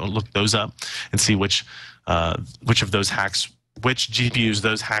 5.5. So you might want to look those up and see which of those hacks, which GPUs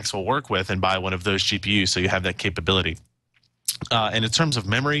those hacks will work with, and buy one of those GPUs so you have that capability. And in terms of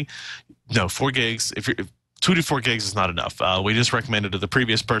memory, no, 4 gigs. If 2 to 4 gigs is not enough. We just recommended to the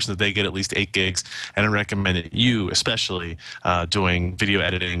previous person that they get at least 8 gigs, and I recommended you, especially doing video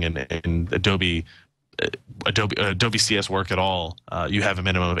editing and Adobe CS work at all, you have a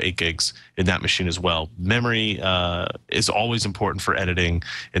minimum of 8 gigs in that machine as well. Memory is always important for editing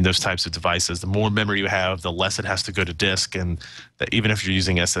in those types of devices. The more memory you have, the less it has to go to disk, and even if you're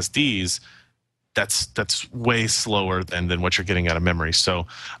using SSDs, that's way slower than what you're getting out of memory. So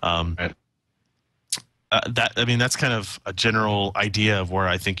that's kind of a general idea of where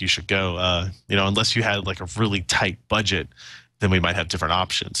I think you should go. Unless you had like a really tight budget, then we might have different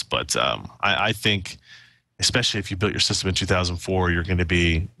options. But I think, especially if you built your system in 2004, you're going to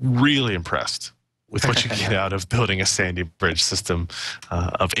be really impressed with what you get out of building a Sandy Bridge system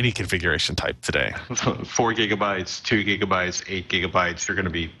of any configuration type today. 4 gigabytes, 2 gigabytes, 8 gigabytes, you're going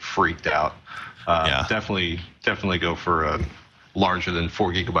to be freaked out. Yeah. Definitely go for a larger than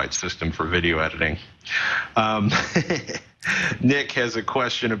 4 gigabyte system for video editing. Nick has a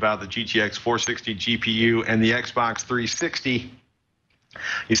question about the GTX 460 GPU and the Xbox 360.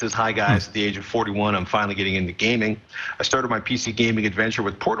 He says, hi guys, at the age of 41, I'm finally getting into gaming. I started my PC gaming adventure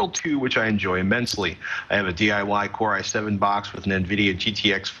with Portal 2, which I enjoy immensely. I have a DIY Core i7 box with an NVIDIA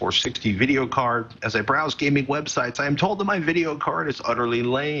GTX 460 video card. As I browse gaming websites, I am told that my video card is utterly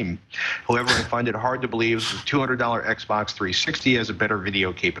lame. However, I find it hard to believe the $200 Xbox 360 has a better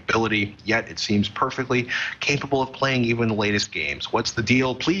video capability, yet it seems perfectly capable of playing even the latest games. What's the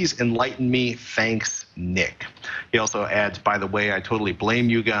deal? Please enlighten me. Thanks, Nick. He also adds, by the way, I totally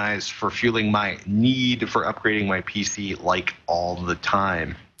blame you guys for fueling my need for upgrading my PC like all the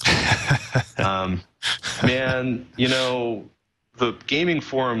time. Man, the gaming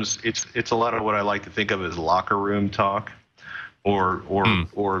forums, it's a lot of what I like to think of as locker room talk, or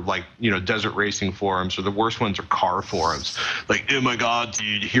like desert racing forums, or the worst ones are car forums. Like, oh my God,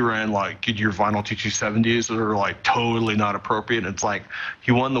 dude, he ran like your vinyl 2270s that are like totally not appropriate. And it's like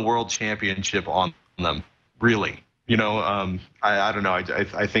he won the world championship on them, really. I don't know.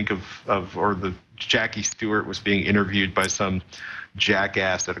 I think of the Jackie Stewart was being interviewed by some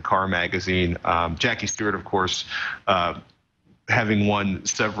jackass at a car magazine. Jackie Stewart, of course, having won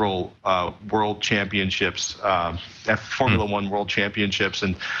several world championships, Formula One world championships,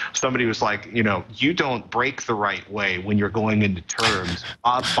 and somebody was like, you don't brake the right way when you're going into turns.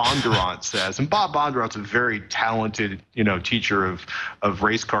 Bob Bondurant says, and Bob Bondurant's a very talented, teacher of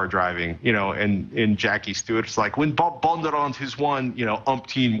race car driving, and Jackie Stewart's like, when Bob Bondurant has won,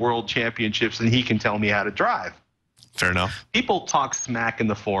 umpteen world championships, and he can tell me how to drive. Fair enough. People talk smack in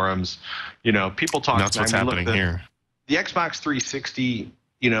the forums, people talk That's smack. What's happening here. The Xbox 360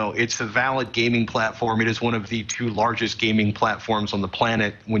 it's a valid gaming platform. It is one of the two largest gaming platforms on the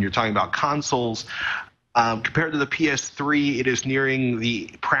planet when you're talking about consoles. Compared to the PS3, it is nearing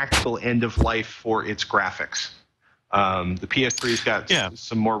the practical end of life for its graphics. The PS3's got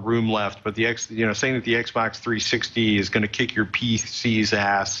some more room left, but saying that the Xbox 360 is going to kick your PC's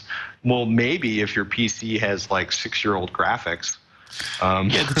ass, well, maybe if your PC has like 6-year-old graphics.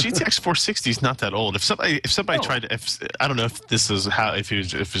 The GTX 460 is not that old. If somebody tried to, I don't know if this is if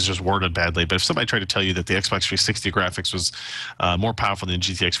it's just worded badly, but if somebody tried to tell you that the Xbox 360 graphics was more powerful than the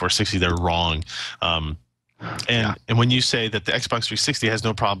GTX 460, they're wrong. And when you say that the Xbox 360 has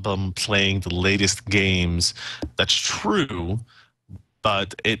no problem playing the latest games, that's true,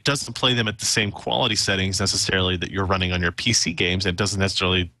 but it doesn't play them at the same quality settings necessarily that you're running on your PC games. It doesn't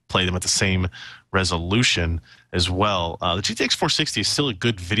necessarily play them at the same resolution as well. The GTX 460 is still a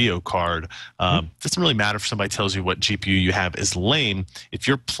good video card. Doesn't really matter if somebody tells you what GPU you have is lame. If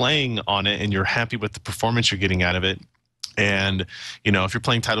you're playing on it and you're happy with the performance you're getting out of it, and if you're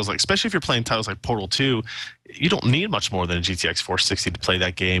playing titles especially if you're playing titles like Portal 2, you don't need much more than a GTX 460 to play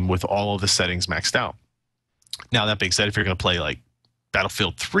that game with all of the settings maxed out. Now, that being said, if you're going to play like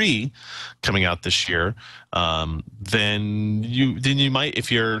Battlefield 3 coming out this year, then you might,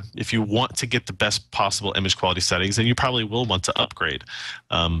 if you want to get the best possible image quality settings, then you probably will want to upgrade.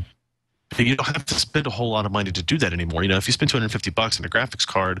 But you don't have to spend a whole lot of money to do that anymore. If you spend $250 on a graphics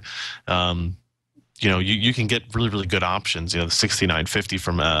card, you can get really, really good options. The 6950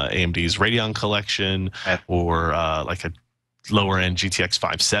 from AMD's Radeon collection, or like a lower end GTX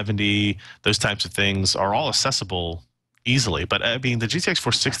 570. Those types of things are all accessible easily. But I mean, the GTX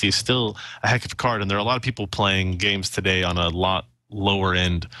 460 is still a heck of a card, and there are a lot of people playing games today on a lot lower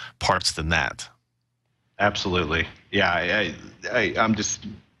end parts than that. Absolutely. Yeah, I'm just,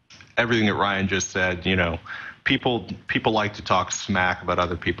 everything that Ryan just said, people like to talk smack about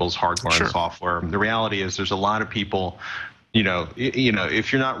other people's hardware and software. The reality is there's a lot of people,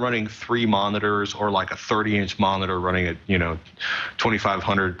 if you're not running 3 monitors or like a 30-inch monitor running at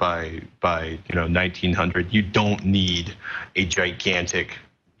 2500 by 1900, you don't need a gigantic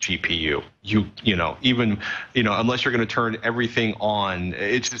GPU. Unless you're going to turn everything on,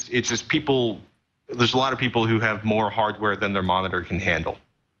 it's just people. There's a lot of people who have more hardware than their monitor can handle.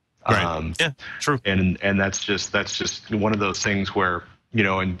 Right. Yeah, true. And that's just one of those things where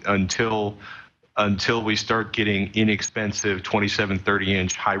until we start getting inexpensive 27,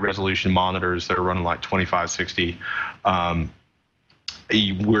 30-inch high resolution monitors that are running like 2560,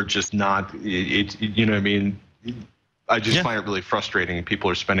 we're just not. I mean, I just find it really frustrating.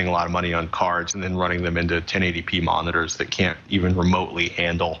 People are spending a lot of money on cards and then running them into 1080p monitors that can't even remotely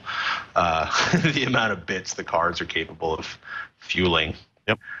handle the amount of bits the cards are capable of fueling.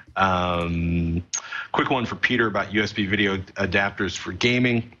 Yep. Quick one for Peter about USB video adapters for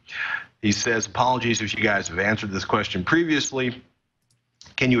gaming. He says, apologies if you guys have answered this question previously.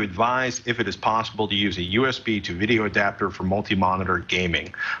 Can you advise if it is possible to use a USB to video adapter for multi-monitor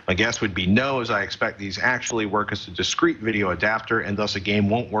gaming? My guess would be no, as I expect these actually work as a discrete video adapter, and thus a game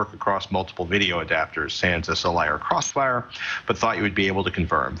won't work across multiple video adapters, sans SLI or Crossfire, but thought you would be able to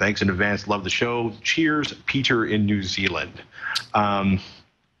confirm. Thanks in advance. Love the show. Cheers, Peter in New Zealand.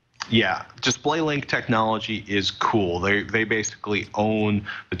 Yeah, DisplayLink technology is cool. They basically own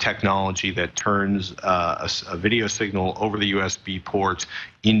the technology that turns a video signal over the USB port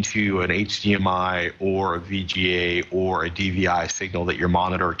into an HDMI or a VGA or a DVI signal that your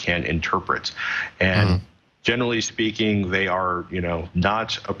monitor can interpret. And generally speaking, they are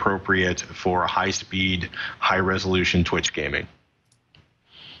not appropriate for high-speed, high-resolution Twitch gaming.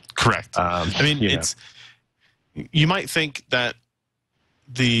 Correct. I mean, you might think that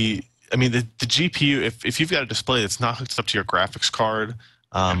the GPU, if you've got a display that's not hooked up to your graphics card,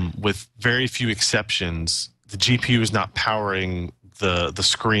 with very few exceptions, the GPU is not powering the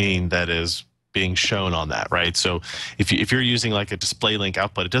screen that is being shown on that, right? So if you're using like a DisplayLink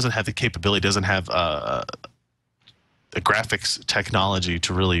output, it doesn't have the capability, doesn't have a graphics technology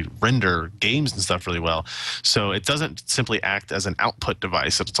to really render games and stuff really well. So it doesn't simply act as an output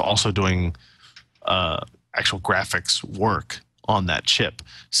device. It's also doing actual graphics work on that chip.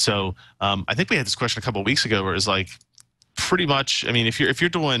 So I think we had this question a couple of weeks ago where it was like, pretty much, I mean, if you're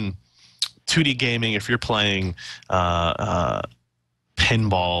doing 2D gaming, if you're playing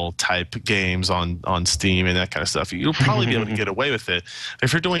pinball type games on Steam and that kind of stuff, you'll probably be able to get away with it.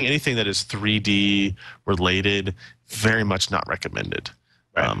 If you're doing anything that is 3D related, very much not recommended.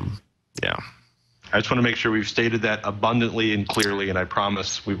 Right. Yeah. I just want to make sure we've stated that abundantly and clearly, and I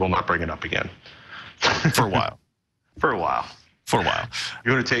promise we will not bring it up again. For a while. For a while. For a while.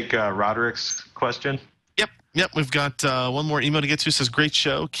 You want to take Roderick's question? Yep. Yep, we've got one more email to get to. It says, great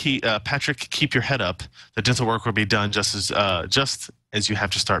show. Patrick, keep your head up. The dental work will be done just as you have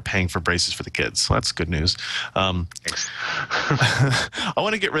to start paying for braces for the kids. Well, that's good news. I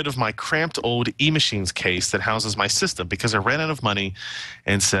want to get rid of my cramped old eMachines case that houses my system because I ran out of money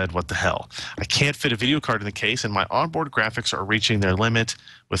and said, what the hell? I can't fit a video card in the case, and my onboard graphics are reaching their limit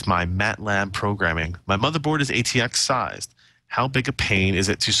with my MATLAB programming. My motherboard is ATX sized. How big a pain is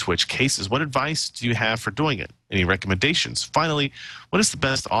it to switch cases? What advice do you have for doing it? Any recommendations? Finally, what is the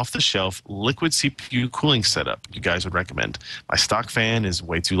best off-the-shelf liquid CPU cooling setup you guys would recommend? My stock fan is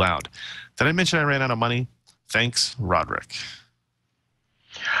way too loud. Did I mention I ran out of money? Thanks, Roderick.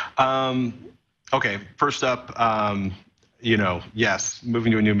 Okay, first up, yes,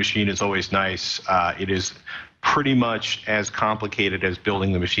 moving to a new machine is always nice. It is pretty much as complicated as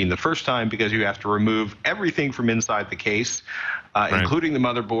building the machine the first time because you have to remove everything from inside the case, including the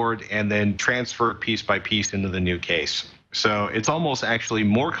motherboard, and then transfer it piece by piece into the new case. So it's almost actually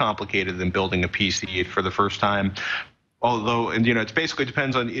more complicated than building a PC for the first time. Although, and it basically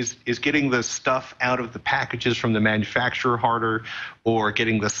depends on is getting the stuff out of the packages from the manufacturer harder, or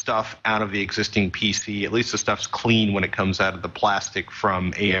getting the stuff out of the existing PC. At least the stuff's clean when it comes out of the plastic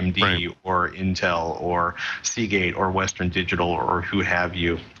from AMD or Intel or Seagate or Western Digital or who have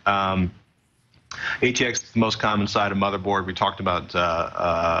you. ATX is the most common side of motherboard. We talked about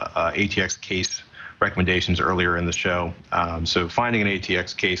ATX case recommendations earlier in the show. So finding an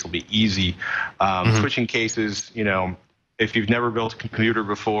ATX case will be easy. Switching cases, if you've never built a computer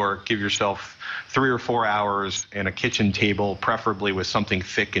before, give yourself 3 or 4 hours and a kitchen table, preferably with something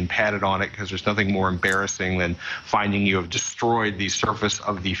thick and padded on it, because there's nothing more embarrassing than finding you have destroyed the surface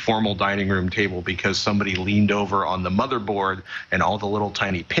of the formal dining room table because somebody leaned over on the motherboard and all the little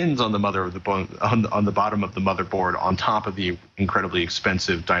tiny pins on the on the bottom of the motherboard on top of the incredibly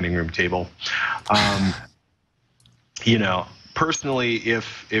expensive dining room table. Personally,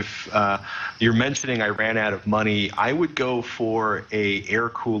 if you're mentioning I ran out of money, I would go for a air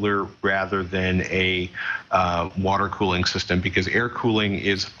cooler rather than a water cooling system, because air cooling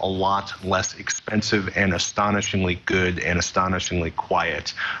is a lot less expensive and astonishingly good and astonishingly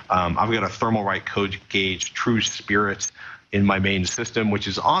quiet. I've got a Thermalright Code Gauge True Spirit in my main system, which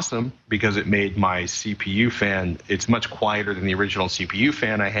is awesome because it made my CPU fan, it's much quieter than the original CPU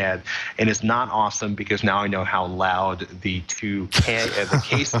fan I had, and it's not awesome because now I know how loud the the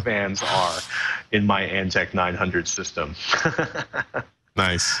case fans are in my Antec 900 system.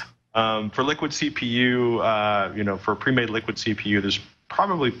 Nice. For liquid CPU, for a pre-made liquid CPU, there's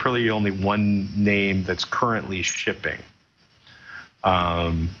probably only one name that's currently shipping.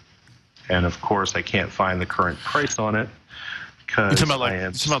 And of course, I can't find the current price on it. You talking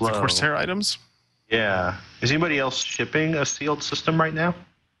about the Corsair items? Yeah. Is anybody else shipping a sealed system right now?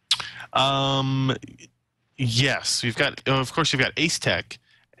 Yes. You've got Acetech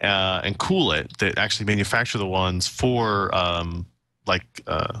and Cool It that actually manufacture the ones for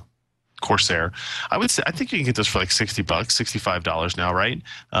Corsair. I think you can get those for like $60, $65 now, right?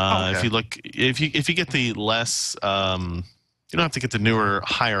 Okay. If you get the less. You don't have to get the newer,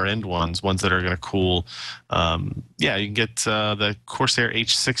 higher-end ones that are going to cool. You can get the Corsair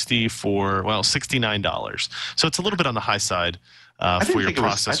H60 for, $69. So it's a little bit on the high side for your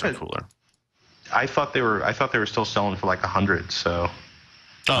processor cooler. I thought they were still selling for like $100. So.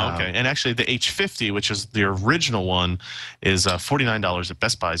 Oh, okay. And actually, the H50, which is the original one, is $49 at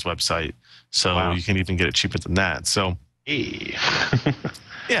Best Buy's website. So you can even get it cheaper than that. So. Hey.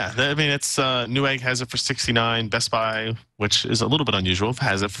 Yeah, it's Newegg has it for $69. Best Buy, which is a little bit unusual,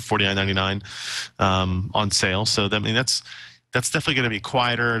 has it for $49.99 on sale. So that's definitely going to be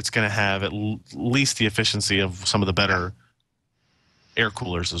quieter. It's going to have at least the efficiency of some of the better air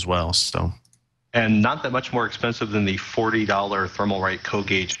coolers as well. So, and not that much more expensive than the $40 Thermalright Code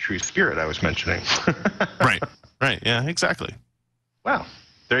Gauge True Spirit I was mentioning. Right. Yeah, exactly. Wow,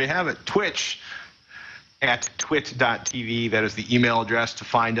 there you have it. Twitch. At twit.tv. That is the email address to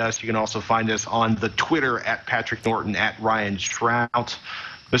find us. You can also find us on the Twitter at Patrick Norton, at Ryan Shrout.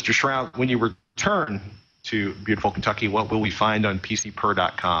 Mr. Shrout, when you return to beautiful Kentucky, what will we find on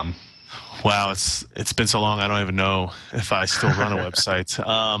PCPer.com? Wow, it's been so long, I don't even know if I still run a website.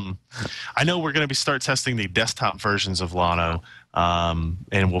 I know we're going to start testing the desktop versions of Llano,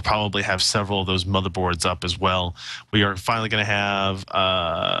 and we'll probably have several of those motherboards up as well. We are finally going to have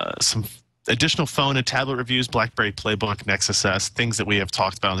some additional phone and tablet reviews, BlackBerry Playbook, Nexus S, things that we have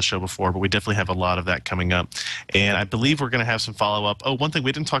talked about on the show before, but we definitely have a lot of that coming up. And I believe we're going to have some follow-up. Oh, one thing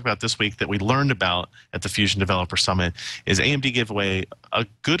we didn't talk about this week that we learned about at the Fusion Developer Summit is AMD gave away a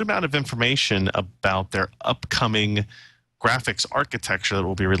good amount of information about their upcoming graphics architecture that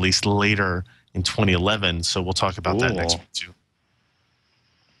will be released later in 2011. So we'll talk about that next week too.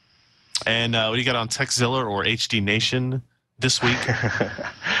 And what do you got on Techzilla or HD Nation this week?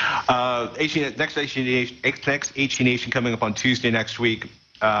 Next HD Nation coming up on Tuesday next week.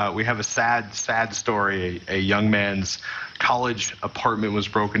 We have a sad story. A young man's college apartment was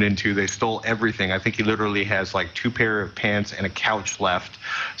broken into. They stole everything. I think he literally has like 2 pair of pants and a couch left.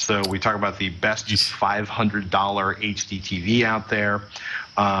 So we talk about the best $500 HD TV out there.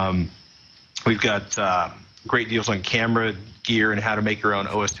 We've got great deals on camera gear and how to make your own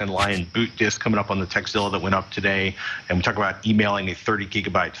OS X Lion boot disk coming up on the Techzilla that went up today. And we talk about emailing a 30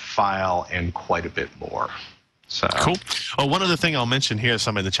 gigabyte file and quite a bit more. So cool. Oh, one other thing I'll mention here,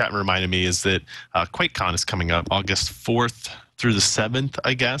 somebody in the chat reminded me, is that QuakeCon is coming up August 4th through the 7th,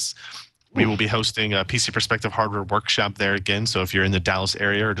 I guess. We will be hosting a PC Perspective hardware workshop there again. So if you're in the Dallas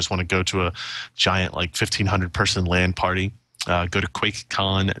area or just want to go to a giant like 1,500 person LAN party, go to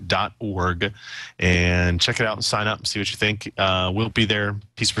quakecon.org and check it out and sign up and see what you think. We'll be there.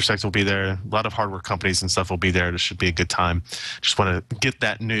 PC Perspective will be there. A lot of hardware companies and stuff will be there. This should be a good time. Just want to get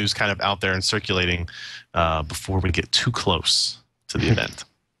that news kind of out there and circulating before we get too close to the event.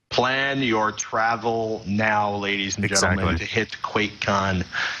 Plan your travel now, ladies and gentlemen, to hit QuakeCon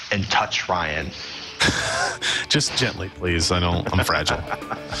and touch Ryan. Just gently, please. I'm fragile.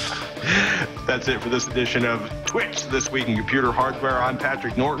 That's it for this edition of Twitch This Week in Computer Hardware. I'm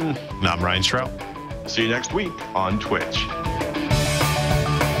Patrick Norton. And I'm Ryan Shrout. See you next week on Twitch.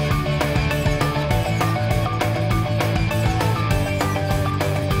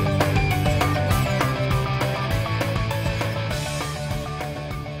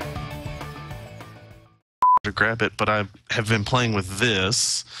 To grab it, but I have been playing with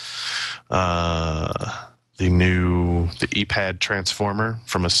this. The ePad transformer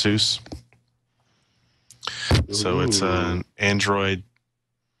from ASUS. So it's an Android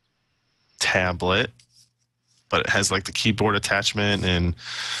tablet, but it has like the keyboard attachment and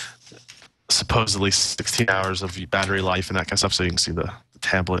supposedly 16 hours of battery life and that kind of stuff. So you can see the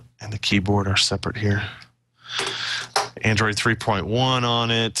tablet and the keyboard are separate here. Android 3.1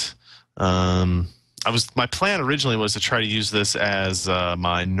 on it. My plan originally was to try to use this as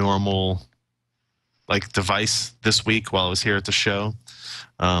my normal device this week while I was here at the show,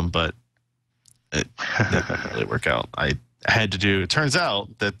 but it didn't really work out. I had to do. It turns out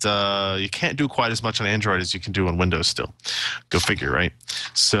that you can't do quite as much on Android as you can do on Windows still. Go figure, right?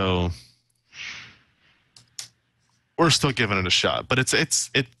 So we're still giving it a shot, but it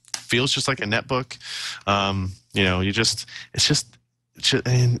feels just like a netbook.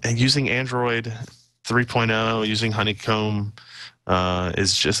 And using Android 3.0, using Honeycomb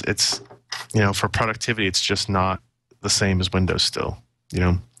for productivity, it's just not the same as Windows still.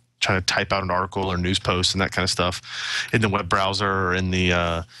 Trying to type out an article or news post and that kind of stuff in the web browser or in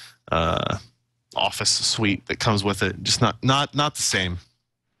the Office suite that comes with it, just not the same.